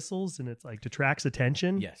bells and whistles, and it's like detracts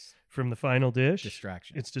attention Yes. from the final dish.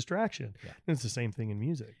 Distraction. It's distraction. Yeah. And it's the same thing in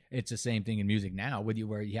music. It's the same thing in music now with you,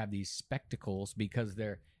 where you have these spectacles because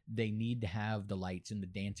they need to have the lights and the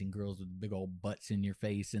dancing girls with big old butts in your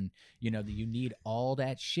face, and you need all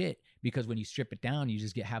that shit, because when you strip it down, you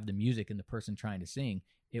just have the music and the person trying to sing.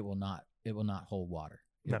 It will not hold water.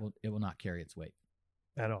 It will not carry its weight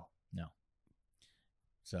At all. No.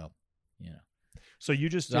 So, So you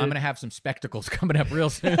just I'm going to have some spectacles coming up real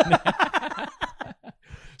soon.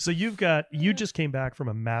 So you just came back from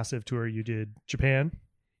a massive tour. You did Japan.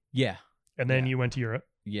 Yeah. And then you went to Europe.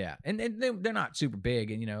 Yeah. And they're not super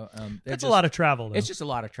big, and That's a lot of travel, though. It's just a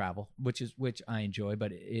lot of travel, which I enjoy,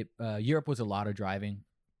 but Europe was a lot of driving,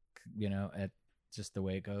 at just the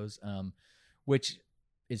way it goes. Which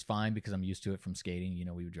is fine because I'm used to it from skating.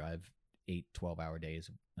 We would drive 8-12-hour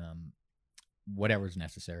days, whatever's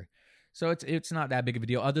necessary. So it's not that big of a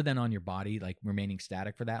deal, other than on your body, like remaining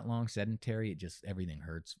static for that long, sedentary. Everything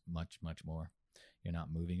hurts much, much more. You're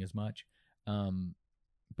not moving as much.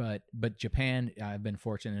 But Japan, I've been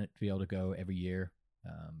fortunate to be able to go every year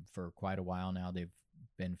for quite a while now. They've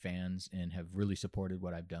been fans and have really supported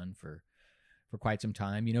what I've done for quite some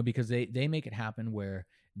time, because they make it happen where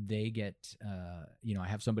they get, I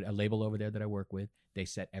have a label over there that I work with. They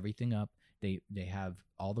set everything up. They have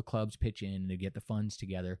all the clubs pitch in, and they get the funds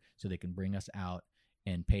together so they can bring us out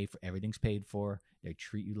and pay for everything's paid for. They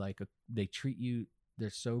treat you they're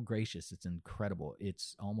so gracious. It's incredible.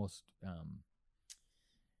 It's almost,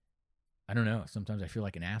 I don't know. Sometimes I feel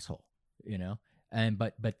like an asshole, and,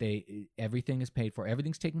 but everything is paid for,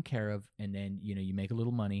 everything's taken care of. And then, you make a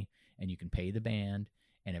little money and you can pay the band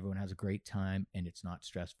and everyone has a great time and it's not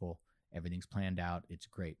stressful. Everything's planned out. It's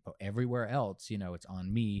great. But everywhere else, it's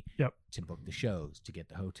on me Yep. to book the shows, to get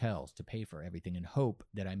the hotels, to pay for everything, and hope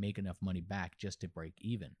that I make enough money back just to break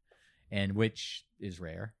even. And which is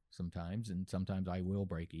rare sometimes. And sometimes I will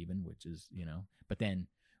break even, which is, but then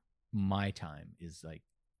my time is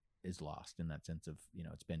lost in that sense of,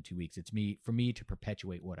 it's been 2 weeks. It's for me to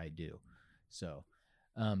perpetuate what I do. So,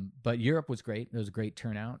 but Europe was great. It was a great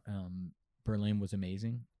turnout. Berlin was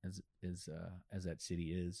amazing as that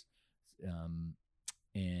city is.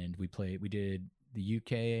 And we did the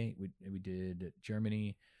UK, we did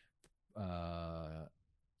Germany,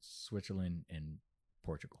 Switzerland, and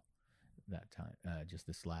Portugal that time, just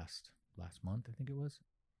this last month, I think it was.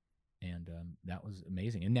 And that was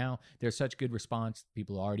amazing. And now there's such good response.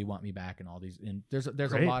 People already want me back, and all these. And there's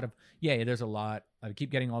Great. a lot of there's a lot. I keep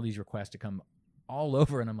getting all these requests to come all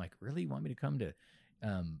over, and I'm like, really? You want me to come to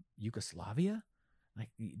Yugoslavia? Like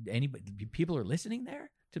anybody? People are listening there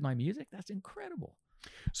to my music. That's incredible.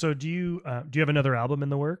 So do you have another album in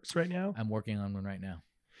the works right now? I'm working on one right now.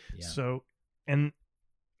 Yeah. So, and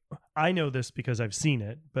I know this because I've seen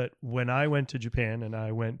it, but when I went to Japan and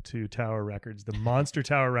I went to Tower Records, the Monster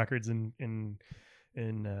Tower Records in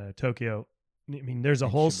Tokyo, I mean, there's a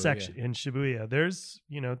whole section in Shibuya.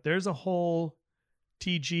 There's a whole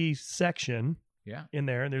TG section in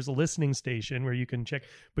there, and there's a listening station where you can check.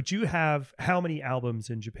 But you have how many albums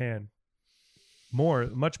in Japan?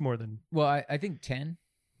 Much more than. Well, I think 10.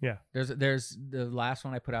 Yeah. There's the last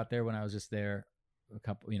one I put out there when I was just there. A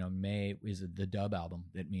couple, May is the dub album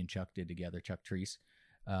that me and Chuck did together, Chuck Treese.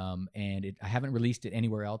 And I haven't released it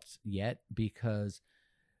anywhere else yet because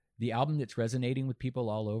the album that's resonating with people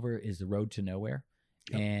all over is The Road to Nowhere.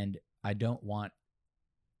 Yep. And I don't want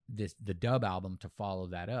the dub album to follow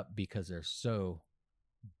that up because they're so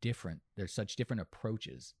different. There's such different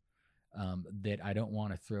approaches that I don't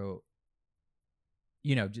want to throw,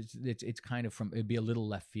 it's kind of it'd be a little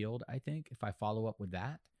left field, I think, if I follow up with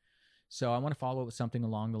that. So I want to follow up with something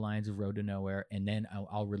along the lines of Road to Nowhere, and then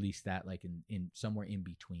I'll release that like in somewhere in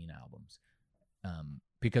between albums,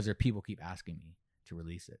 because people keep asking me to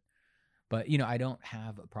release it. But I don't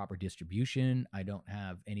have a proper distribution. I don't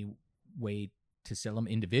have any way to sell them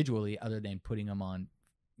individually other than putting them on,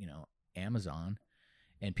 Amazon,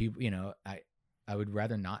 and people. I would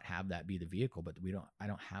rather not have that be the vehicle, but I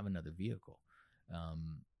don't have another vehicle.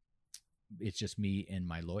 It's just me and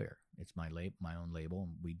my lawyer. It's my own label,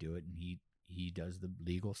 and we do it, and he does the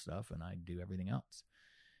legal stuff, and I do everything else.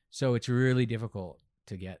 So it's really difficult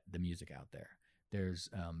to get the music out there. There's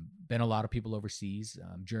been a lot of people overseas,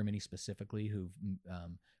 Germany specifically, who've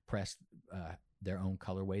pressed their own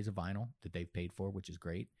colorways of vinyl that they've paid for, which is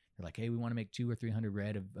great. They're like, hey, we want to make 200 or 300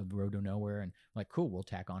 red of Road to Nowhere, and I'm like, cool, we'll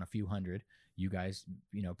tack on a few hundred. You guys,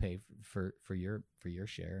 pay for your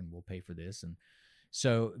share, and we'll pay for this. And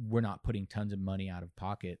so we're not putting tons of money out of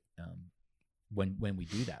pocket when we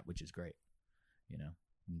do that, which is great.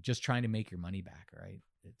 Just trying to make your money back, right?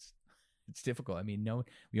 It's difficult. I mean,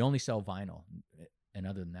 we only sell vinyl, and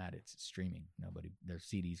other than that, it's streaming. Their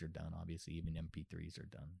CDs are done. Obviously, even MP3s are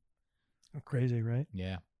done. Crazy, right?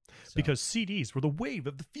 Yeah. So. Because CDs were the wave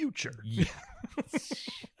of the future. Yeah.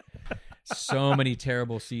 So many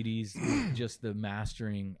terrible CDs. Just the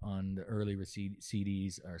mastering on the early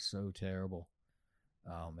CDs are so terrible.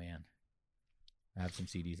 Oh man, I have some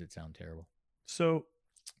CDs that sound terrible. So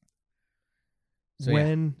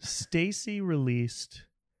when Stacy released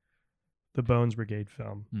the Bones Brigade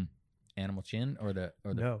film, Animal Chin or the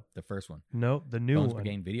first one? No, the new Bones one.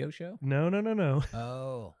 Brigade video show? No.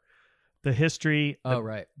 Oh, the history.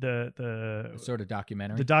 Right. The sort of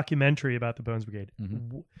documentary. The documentary about the Bones Brigade.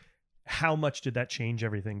 Mm-hmm. How much did that change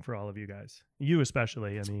everything for all of you guys? You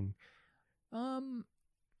especially. I mean,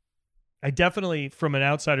 I definitely, from an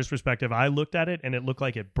outsider's perspective, I looked at it and it looked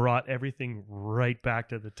like it brought everything right back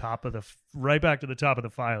to the top of the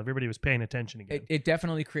file. Everybody was paying attention again. It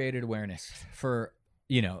definitely created awareness for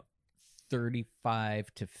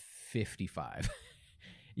 35 to 55.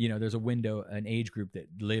 There's a window, an age group that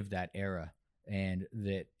lived that era, and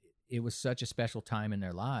that it was such a special time in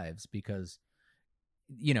their lives because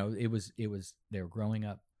it was they were growing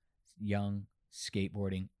up young,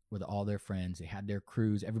 skateboarding with all their friends. They had their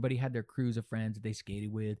crews. Everybody had their crews of friends that they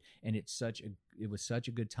skated with, and it was such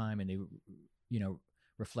a good time, and they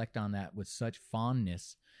reflect on that with such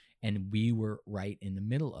fondness. And we were right in the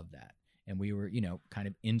middle of that, and we were kind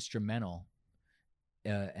of instrumental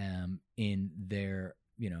in their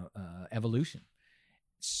evolution.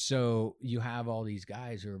 So you have all these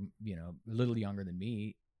guys who are a little younger than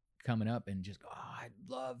me coming up and just, oh, I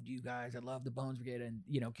loved you guys. I love the Bones Brigade. And,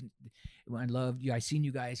 you know, I loved you. I seen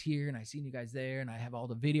you guys here and I seen you guys there. And I have all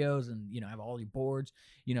the videos and, you know, I have all your boards.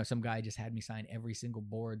 You know, some guy just had me sign every single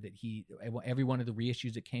board that every one of the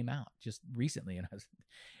reissues that came out just recently. And I was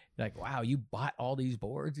like, wow, you bought all these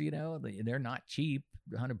boards, you know, they're not cheap,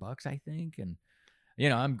 $100, I think. And, you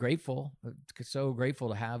know, I'm grateful, so grateful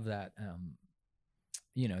to have that,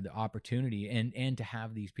 you know, the opportunity and to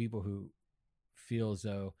have these people who feel as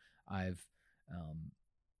though I'm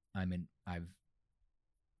an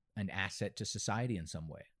asset to society in some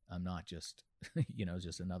way. I'm not just, you know,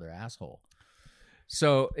 just another asshole.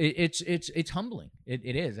 So it's humbling.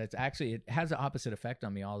 It is. It's actually, it has the opposite effect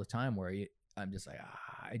on me all the time where I'm just like,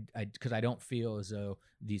 because I don't feel as though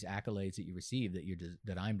these accolades that you receive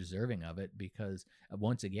that I'm deserving of it, because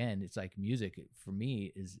once again, it's like music for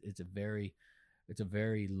me it's a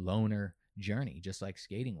very loner journey, just like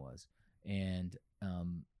skating was. And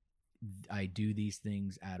I do these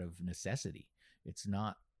things out of necessity. It's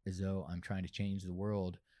not as though I'm trying to change the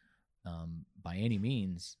world by any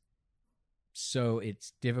means. So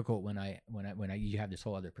it's difficult when you have this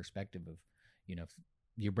whole other perspective of, you know,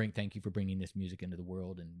 thank you for bringing this music into the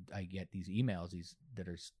world, and I get these emails that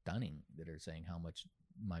are stunning, that are saying how much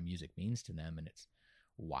my music means to them, and it's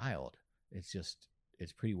wild. It's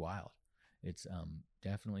pretty wild. It's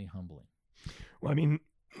definitely humbling. Well, I mean,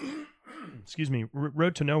 excuse me,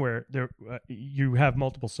 Road to Nowhere. There, you have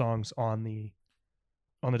multiple songs on the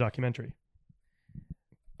documentary.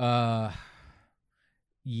 Yeah,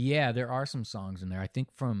 there are some songs in there. I think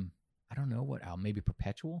from, I don't know what album, maybe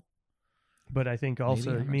Perpetual. But I think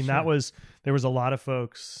also, Maybe, I mean, sure. there was a lot of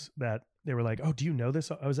folks that they were like, "Oh, do you know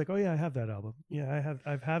this?" I was like, "Oh yeah, I have that album. Yeah,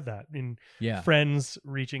 I've had that." And Yeah. friends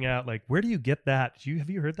reaching out like, "Where do you get that? Have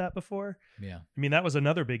you heard that before?" Yeah. I mean, that was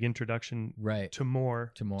another big introduction, Right. to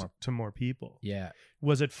more people. Yeah.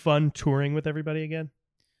 Was it fun touring with everybody again?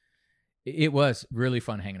 It was really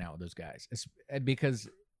fun hanging out with those guys, because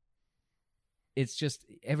it's just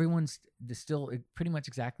everyone's still pretty much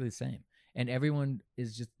exactly the same. And everyone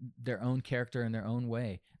is just their own character in their own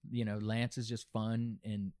way. You know, Lance is just fun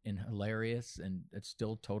and hilarious, and it's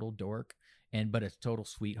still total dork, but it's total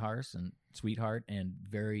sweetheart and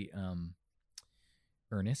very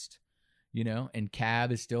earnest. You know, and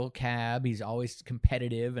Cab is still Cab. He's always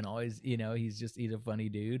competitive and always, you know, he's a funny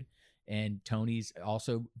dude. And Tony's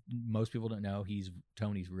also, most people don't know,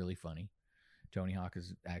 Tony's really funny. Tony Hawk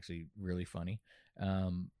is actually really funny.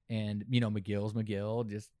 And you know, McGill's McGill,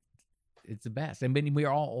 just, it's the best. And we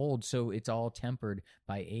are all old, so it's all tempered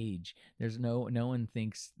by age. There's no one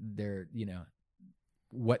thinks they're, you know,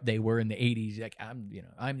 what they were in the 80s. Like, I'm the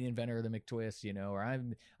inventor of the McTwist, you know, or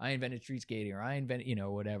I invented street skating, or I invented, you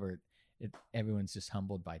know, whatever. Everyone's just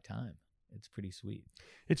humbled by time. It's pretty sweet.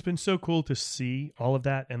 It's been so cool to see all of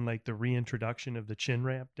that, and like the reintroduction of the chin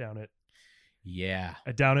ramp down at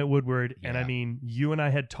Woodward. Yeah. And I mean, you and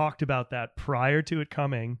I had talked about that prior to it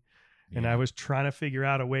coming. And I was trying to figure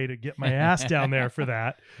out a way to get my ass down there for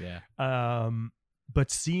that. Yeah.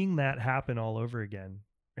 But seeing that happen all over again,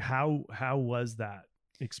 how was that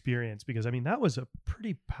experience? Because I mean, that was a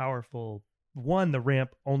pretty powerful one. The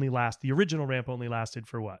original ramp only lasted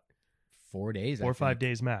for what? 4 days. 4 or 5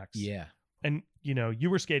 days max. Yeah. And you know, you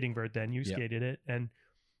were skating Vert then, you skated it, and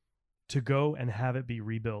to go and have it be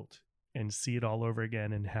rebuilt and see it all over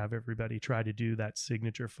again and have everybody try to do that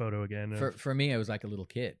signature photo again. For me, I was like a little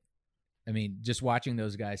kid. I mean, just watching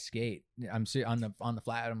those guys skate, I'm on the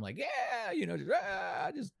flat. I'm like, yeah, you know,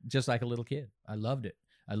 just like a little kid. I loved it.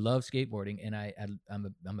 I love skateboarding, and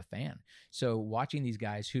I'm a fan. So watching these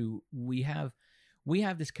guys who we have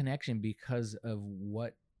this connection because of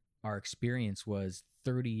what our experience was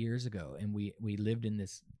 30 years ago, and we lived in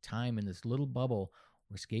this time in this little bubble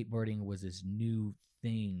where skateboarding was this new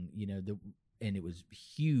thing, you know, and it was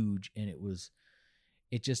huge, and it was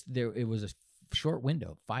a short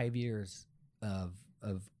window, 5 years of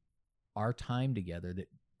our time together that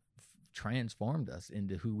transformed us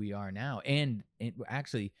into who we are now, and it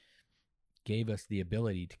actually gave us the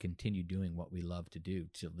ability to continue doing what we love to do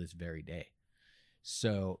till this very day.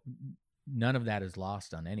 So none of that is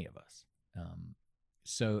lost on any of us.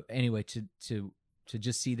 So anyway, to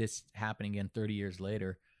just see this happening again 30 years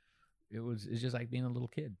later, it's just like being a little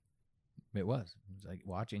kid. It was like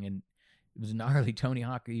watching, and it was gnarly. Tony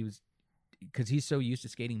Hawk, because he's so used to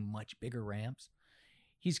skating much bigger ramps.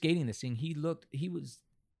 He's skating this thing.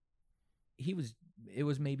 It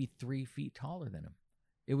was maybe 3 feet taller than him.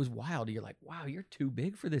 It was wild. You're like, wow, you're too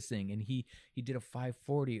big for this thing. And he did a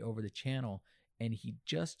 540 over the channel, and he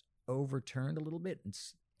just overturned a little bit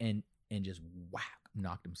and just whack,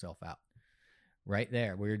 knocked himself out. right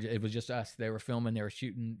there. It was just us. They were filming, they were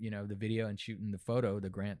shooting, the video and shooting the photo, the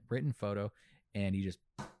Grant Britton photo, and he just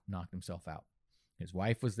knocked himself out. His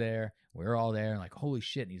wife was there. We were all there, and like, holy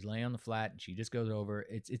shit. And he's laying on the flat, and she just goes over.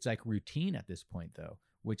 It's like routine at this point, though,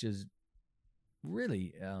 which is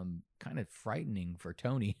really kind of frightening for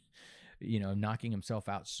Tony, knocking himself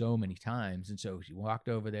out so many times. And so she walked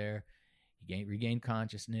over there. He regained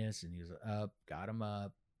consciousness, and he was up, got him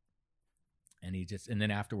up. And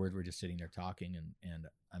then afterwards, we're just sitting there talking, and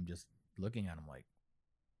I'm just looking at him like,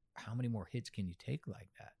 how many more hits can you take like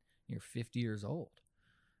that? You're 50 years old.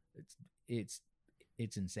 It's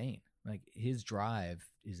insane. Like, his drive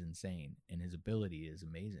is insane, and his ability is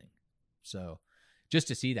amazing. So just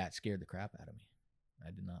to see that scared the crap out of me. I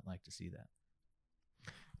did not like to see that.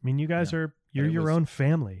 I mean, you guys you're your own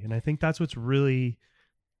family. And I think that's what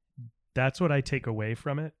I take away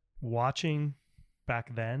from it. Watching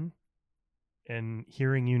back then and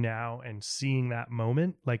hearing you now and seeing that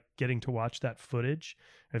moment, like getting to watch that footage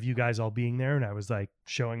of you guys all being there. And I was like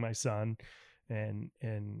showing my son, and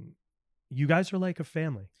you guys are like a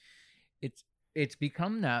family. It's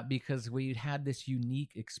become that because we had this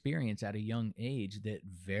unique experience at a young age that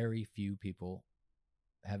very few people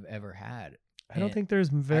have ever had. I don't think there's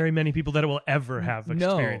very many people that will ever have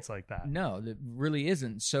experience like that. No, that really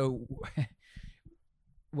isn't. So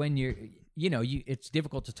when it's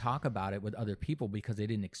difficult to talk about it with other people because they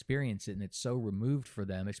didn't experience it, and it's so removed for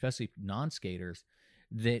them, especially non-skaters,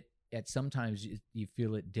 that at sometimes you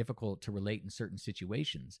feel it difficult to relate in certain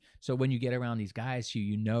situations. So when you get around these guys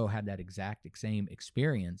who have that exact same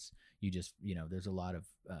experience, you just there's a lot of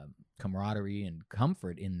camaraderie and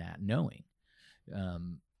comfort in that knowing.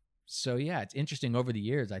 So yeah, it's interesting. Over the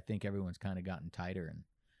years, I think everyone's kind of gotten tighter, and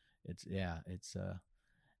it's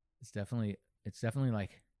definitely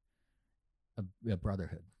like a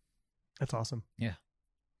brotherhood. That's awesome. Yeah,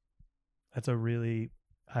 that's a really,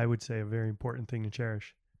 I would say, a very important thing to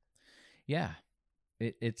cherish. Yeah,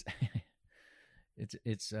 it's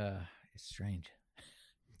strange.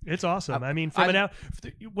 It's awesome. I mean,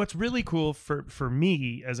 what's really cool for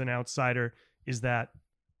me as an outsider is that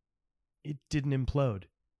it didn't implode.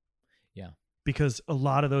 Yeah. Because a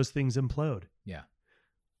lot of those things implode. Yeah.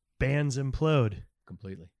 Bands implode.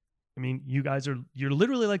 Completely. I mean, you're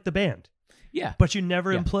literally like the band. Yeah. But you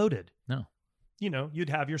never imploded. No. You'd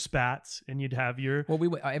have your spats and you'd have your...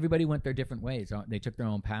 Well, everybody went their different ways. They took their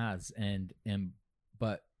own paths,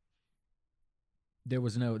 but there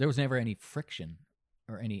was never any friction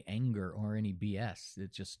or any anger or any BS.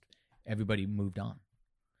 It's just everybody moved on.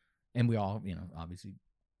 And we all, obviously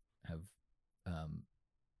have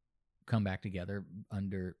come back together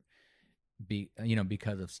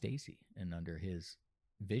because of Stacy and under his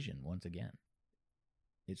vision once again.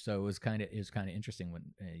 It was kind of interesting when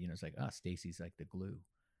it's like, Stacy's like the glue.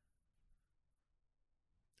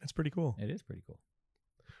 That's pretty cool. It is pretty cool.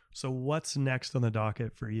 So what's next on the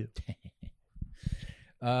docket for you?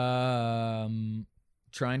 Trying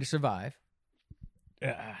to survive.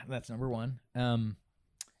 That's number one.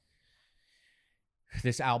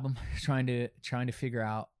 This album, trying to figure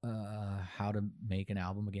out how to make an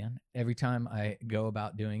album again. Every time I go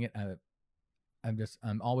about doing it,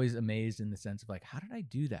 I'm always amazed in the sense of like, how did I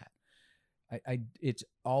do that? It's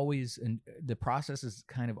always, and the process is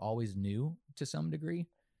kind of always new to some degree,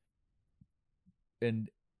 and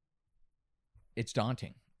it's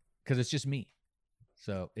daunting because it's just me.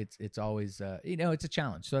 So it's always it's a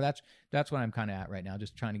challenge. So that's what I'm kind of at right now,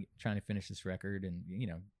 just trying to finish this record, and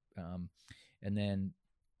and then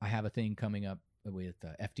I have a thing coming up with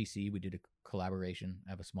FTC. We did a collaboration.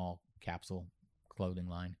 I have a small capsule clothing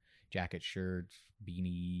line. Jacket, shirts,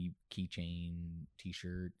 beanie, keychain,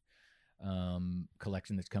 T-shirt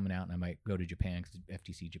collection that's coming out, and I might go to Japan because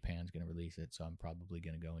FTC Japan's going to release it, so I'm probably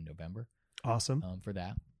going to go in November. Awesome. For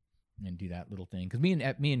that, and do that little thing, because me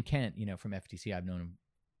and Kent, from FTC, I've known him,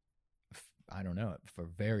 I don't know, for a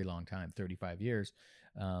very long time, 35 years,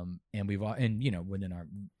 and within our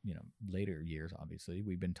later years, obviously,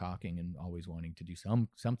 we've been talking and always wanting to do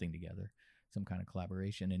something together. Some kind of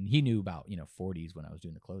collaboration, and he knew about 40s when I was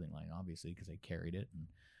doing the clothing line, obviously, because they carried it, and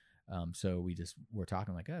so we're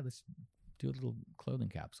talking like, let's do a little clothing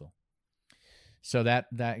capsule. So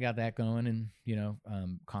that got that going, and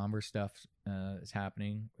Converse stuff is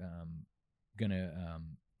happening. I'm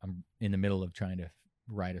in the middle of trying to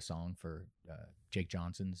write a song for Jake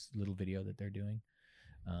Johnson's little video that they're doing,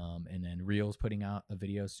 and then Reel's putting out a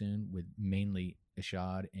video soon with mainly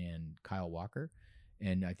Ishad and Kyle Walker.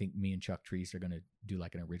 And I think me and Chuck Treese are going to do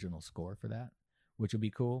like an original score for that, which would be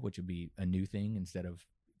cool, which would be a new thing instead of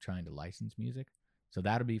trying to license music. So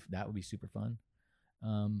that would be super fun.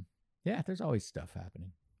 There's always stuff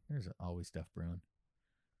happening. There's always stuff brewing.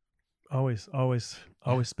 Always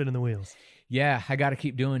spinning the wheels. Yeah, I got to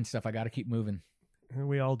keep doing stuff. I got to keep moving.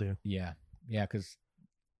 We all do. Yeah, because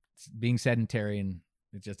being sedentary and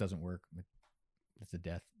it just doesn't work. It's a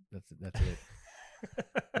death. That's it.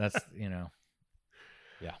 That's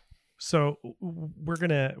Yeah. So we're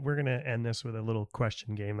gonna end this with a little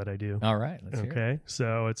question game that I do. All right. Let's hear it. Okay.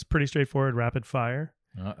 So it's pretty straightforward, rapid fire.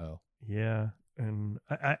 Uh-oh. Yeah. And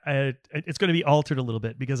I it's going to be altered a little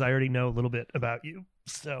bit because I already know a little bit about you.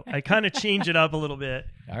 So I kind of change it up a little bit.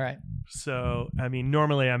 All right. So, I mean,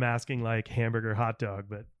 normally I'm asking like hamburger, hot dog,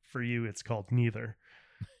 but for you, it's called neither.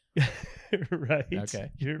 Right? Okay.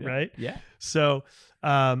 You're right. Yeah. So,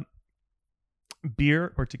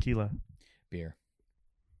 beer or tequila? Beer.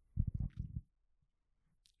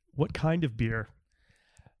 What kind of beer?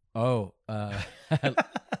 Oh,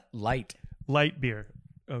 light. Light beer.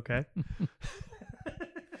 Okay.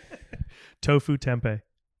 Tofu, tempeh.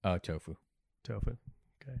 Oh, tofu. Tofu.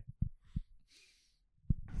 Okay.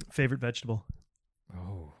 Favorite vegetable?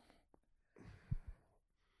 Oh.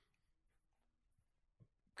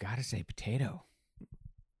 Gotta say potato.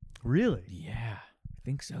 Really? Yeah, I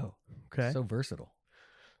think so. Okay. So versatile.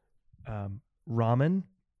 Ramen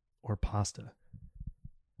or pasta?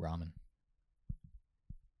 Ramen.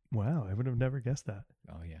 Wow, I would have never guessed that.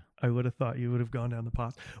 Oh, yeah. I would have thought you would have gone down the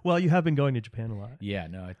pasta. Well, you have been going to Japan a lot. Yeah,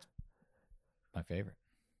 no, it's my favorite.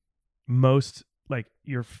 Most, like,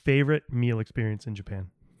 your favorite meal experience in Japan?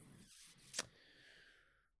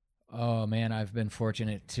 Oh, man, I've been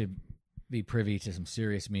fortunate to be privy to some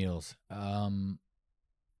serious meals. Oh, my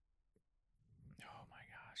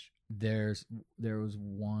gosh. There was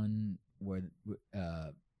one where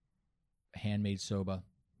handmade soba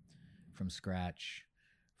from scratch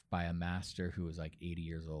by a master who was like 80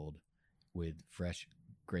 years old with fresh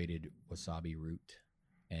grated wasabi root,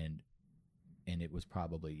 and it was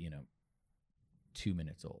probably 2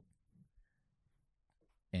 minutes old,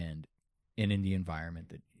 and in the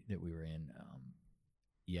environment that we were in,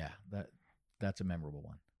 that's a memorable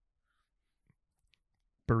one.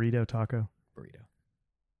 Burrito, taco? Burrito.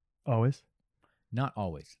 Always? Not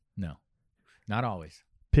always. No, not always.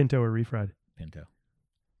 Pinto or refried? Pinto.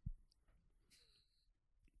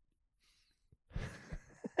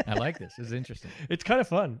 I like this. This is interesting. It's kind of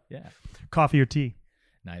fun. Yeah. Coffee or tea?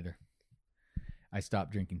 Neither. I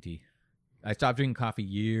stopped drinking tea. I stopped drinking coffee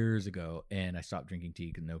years ago, and I stopped drinking tea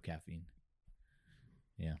because no caffeine.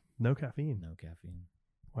 Yeah. No caffeine. No caffeine.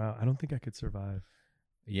 Wow, I don't think I could survive.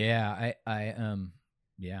 Yeah, I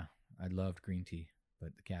loved green tea, but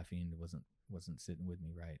the caffeine wasn't sitting with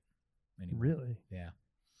me right anymore. Really? Yeah.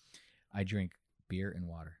 I drink beer and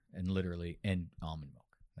water and almond milk.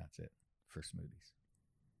 That's it for smoothies.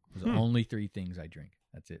 Those are the only 3 things I drink.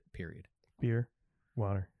 That's it, period. Beer,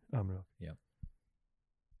 water, almond milk. Yep.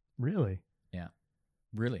 Really? Yeah.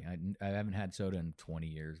 Really. I haven't had soda in 20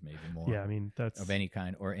 years, maybe more. Yeah, I mean, that's... Of any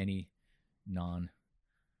kind or any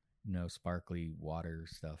sparkly water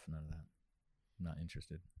stuff. None of that. I'm not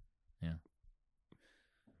interested. Yeah.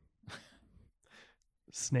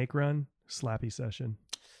 Snake run, slappy session.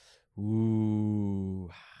 Ooh.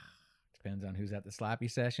 Depends on who's at the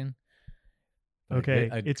slappy session. Okay,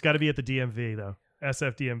 it's got to be at the DMV though.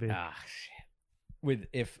 SF DMV. Ah, shit.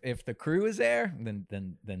 If the crew is there, then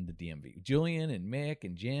the DMV. Julian and Mick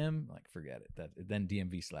and Jim, like forget it. Then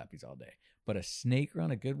DMV slappies all day. But a snake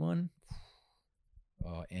run, a good one.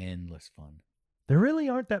 Oh, endless fun. There really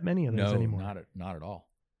aren't that many of those anymore. Not at all.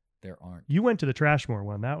 There aren't. You went to the Trashmore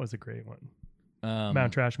one. That was a great one.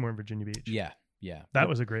 Mount Trashmore in Virginia Beach. Yeah. That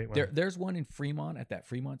was a great one. There's one in Fremont at that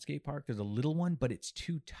Fremont skate park. There's a little one, but it's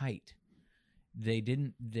too tight.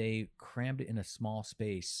 They crammed it in a small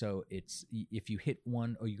space, so it's if you hit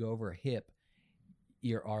one or you go over a hip,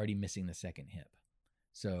 you're already missing the second hip.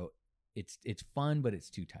 So it's fun, but it's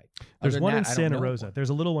too tight. There's one in Santa Rosa.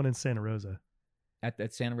 There's a little one in Santa Rosa. At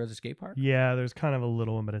that Santa Rosa skate park? Yeah, there's kind of a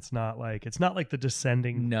little one, but it's not like the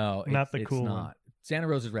descending. No, not the it's cool not. one. Santa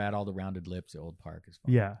Rosa's rad. All the rounded lips. The old park is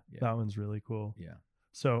fun. Yeah, that one's really cool. Yeah.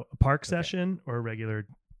 So a park session or a regular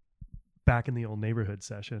back in the old neighborhood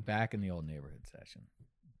session? Back in the old neighborhood session,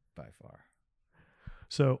 by far.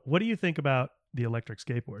 So what do you think about the electric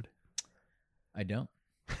skateboard? I don't.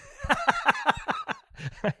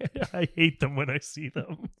 I hate them when I see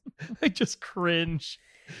them. I just cringe.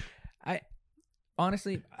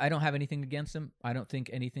 Honestly, I don't have anything against them. I don't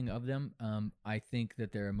think anything of them. I think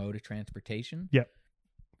that they're a mode of transportation. Yep.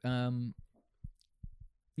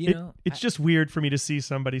 It's just weird for me to see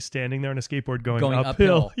somebody standing there on a skateboard going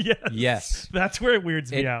uphill. Yes. That's where it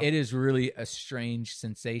weirds me out. It is really a strange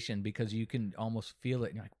sensation because you can almost feel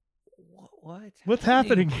it. And you're like, what? What's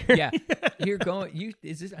happening here? Yeah, you're going.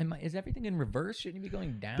 Is everything in reverse? Shouldn't you be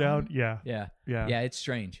going down? Down. Yeah. Yeah. It's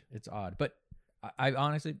strange. It's odd, but I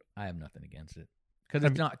honestly I have nothing against it because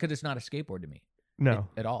it's not a skateboard to me. No,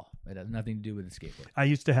 at all. It has nothing to do with the skateboard. I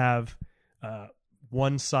used to have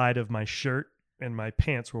one side of my shirt and my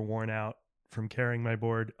pants were worn out from carrying my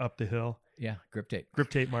board up the hill. Yeah, grip tape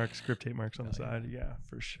marks on the side. Yeah,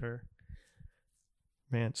 for sure.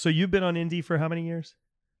 Man, so you've been on Indy for how many years?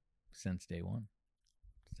 Since day one.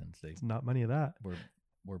 It's not many of that.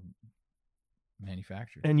 We're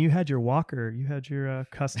manufactured. And you had your walker. You had your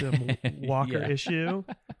custom walker issue.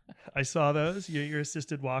 I saw those. Your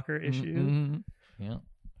assisted walker issue. Mm-hmm. Yeah.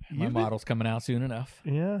 My model's coming out soon enough.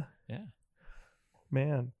 Yeah. Yeah.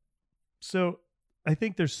 Man. So I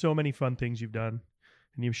think there's so many fun things you've done,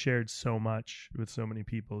 and you've shared so much with so many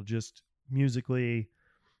people, just musically,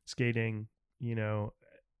 skating,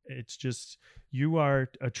 it's just, you are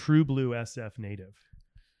a true blue SF native.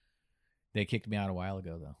 They kicked me out a while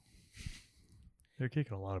ago, though. They're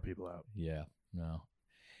kicking a lot of people out. Yeah. No.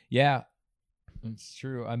 Yeah. It's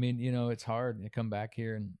true. I mean, it's hard to come back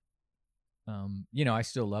here and, I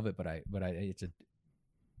still love it, but it's a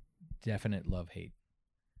definite love-hate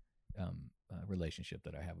relationship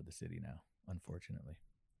that I have with the city now, unfortunately.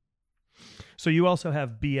 So you also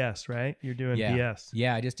have BS, right? You're doing BS.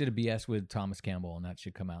 Yeah, I just did a BS with Thomas Campbell, and that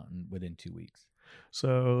should come out within 2 weeks.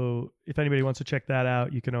 So if anybody wants to check that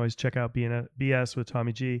out, you can always check out BS with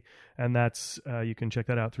Tommy G, and that's you can check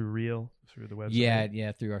that out through the website.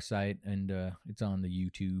 Yeah, through our site, and it's on the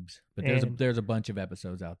YouTubes. But there's a bunch of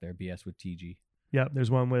episodes out there. BS with TG. Yep,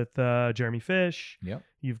 there's one with Jeremy Fish. Yep,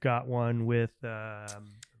 you've got one with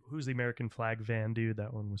who's the American flag van dude?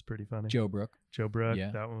 That one was pretty funny. Joe Brook.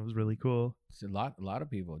 Yeah, that one was really cool. It's a lot of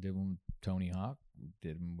people did one with Tony Hawk.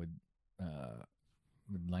 Did them with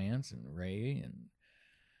Lance and Ray and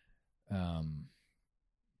a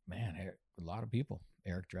lot of people.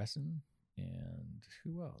 Eric Dressen and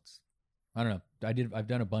who else? I don't know. I've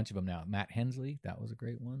done a bunch of them now. Matt Hensley, that was a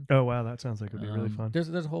great one. Oh wow, that sounds like it'd be really fun. There's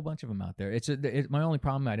a whole bunch of them out there. It's my only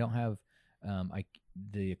problem. I don't have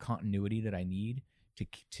the continuity that I need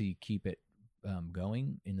to keep it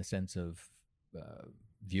going in the sense of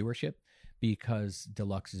viewership, because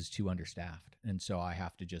Deluxe is too understaffed, and so I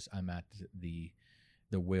have to I'm at the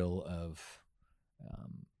will of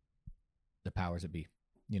the powers that be,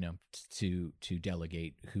 to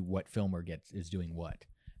delegate what filmer is doing what.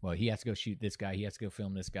 Well, he has to go shoot this guy, he has to go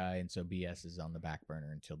film this guy, and so BS is on the back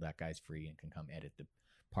burner until that guy's free and can come edit the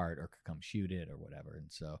part or come shoot it or whatever.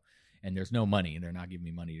 And there's no money, and they're not giving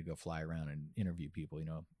me money to go fly around and interview people,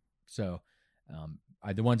 So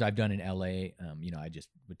the ones I've done in LA, I just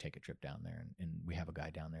would take a trip down there, and we have a guy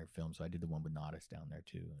down there film. So I did the one with Nodis down there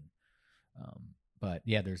too. And but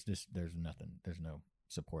yeah, there's no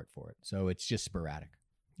support for it, so it's just sporadic.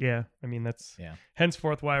 Yeah, I mean that's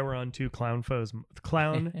henceforth why we're on two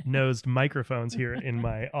clown-nosed microphones here in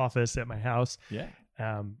my office at my house. Yeah,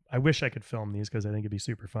 I wish I could film these because I think it'd be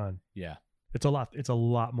super fun. Yeah, it's a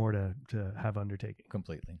lot more to have undertaking.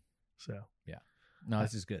 Completely. So yeah, no,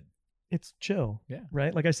 this is good. It's chill. Yeah,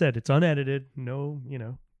 right. Like I said, it's unedited. No,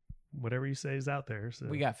 whatever you say is out there. So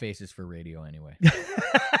we got faces for radio anyway.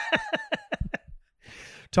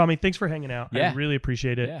 Tommy, thanks for hanging out. Yeah. I really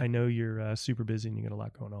appreciate it. Yeah. I know you're super busy and you got a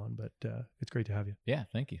lot going on, but it's great to have you. Yeah,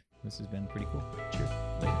 thank you. This has been pretty cool. Cheers.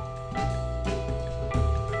 Later.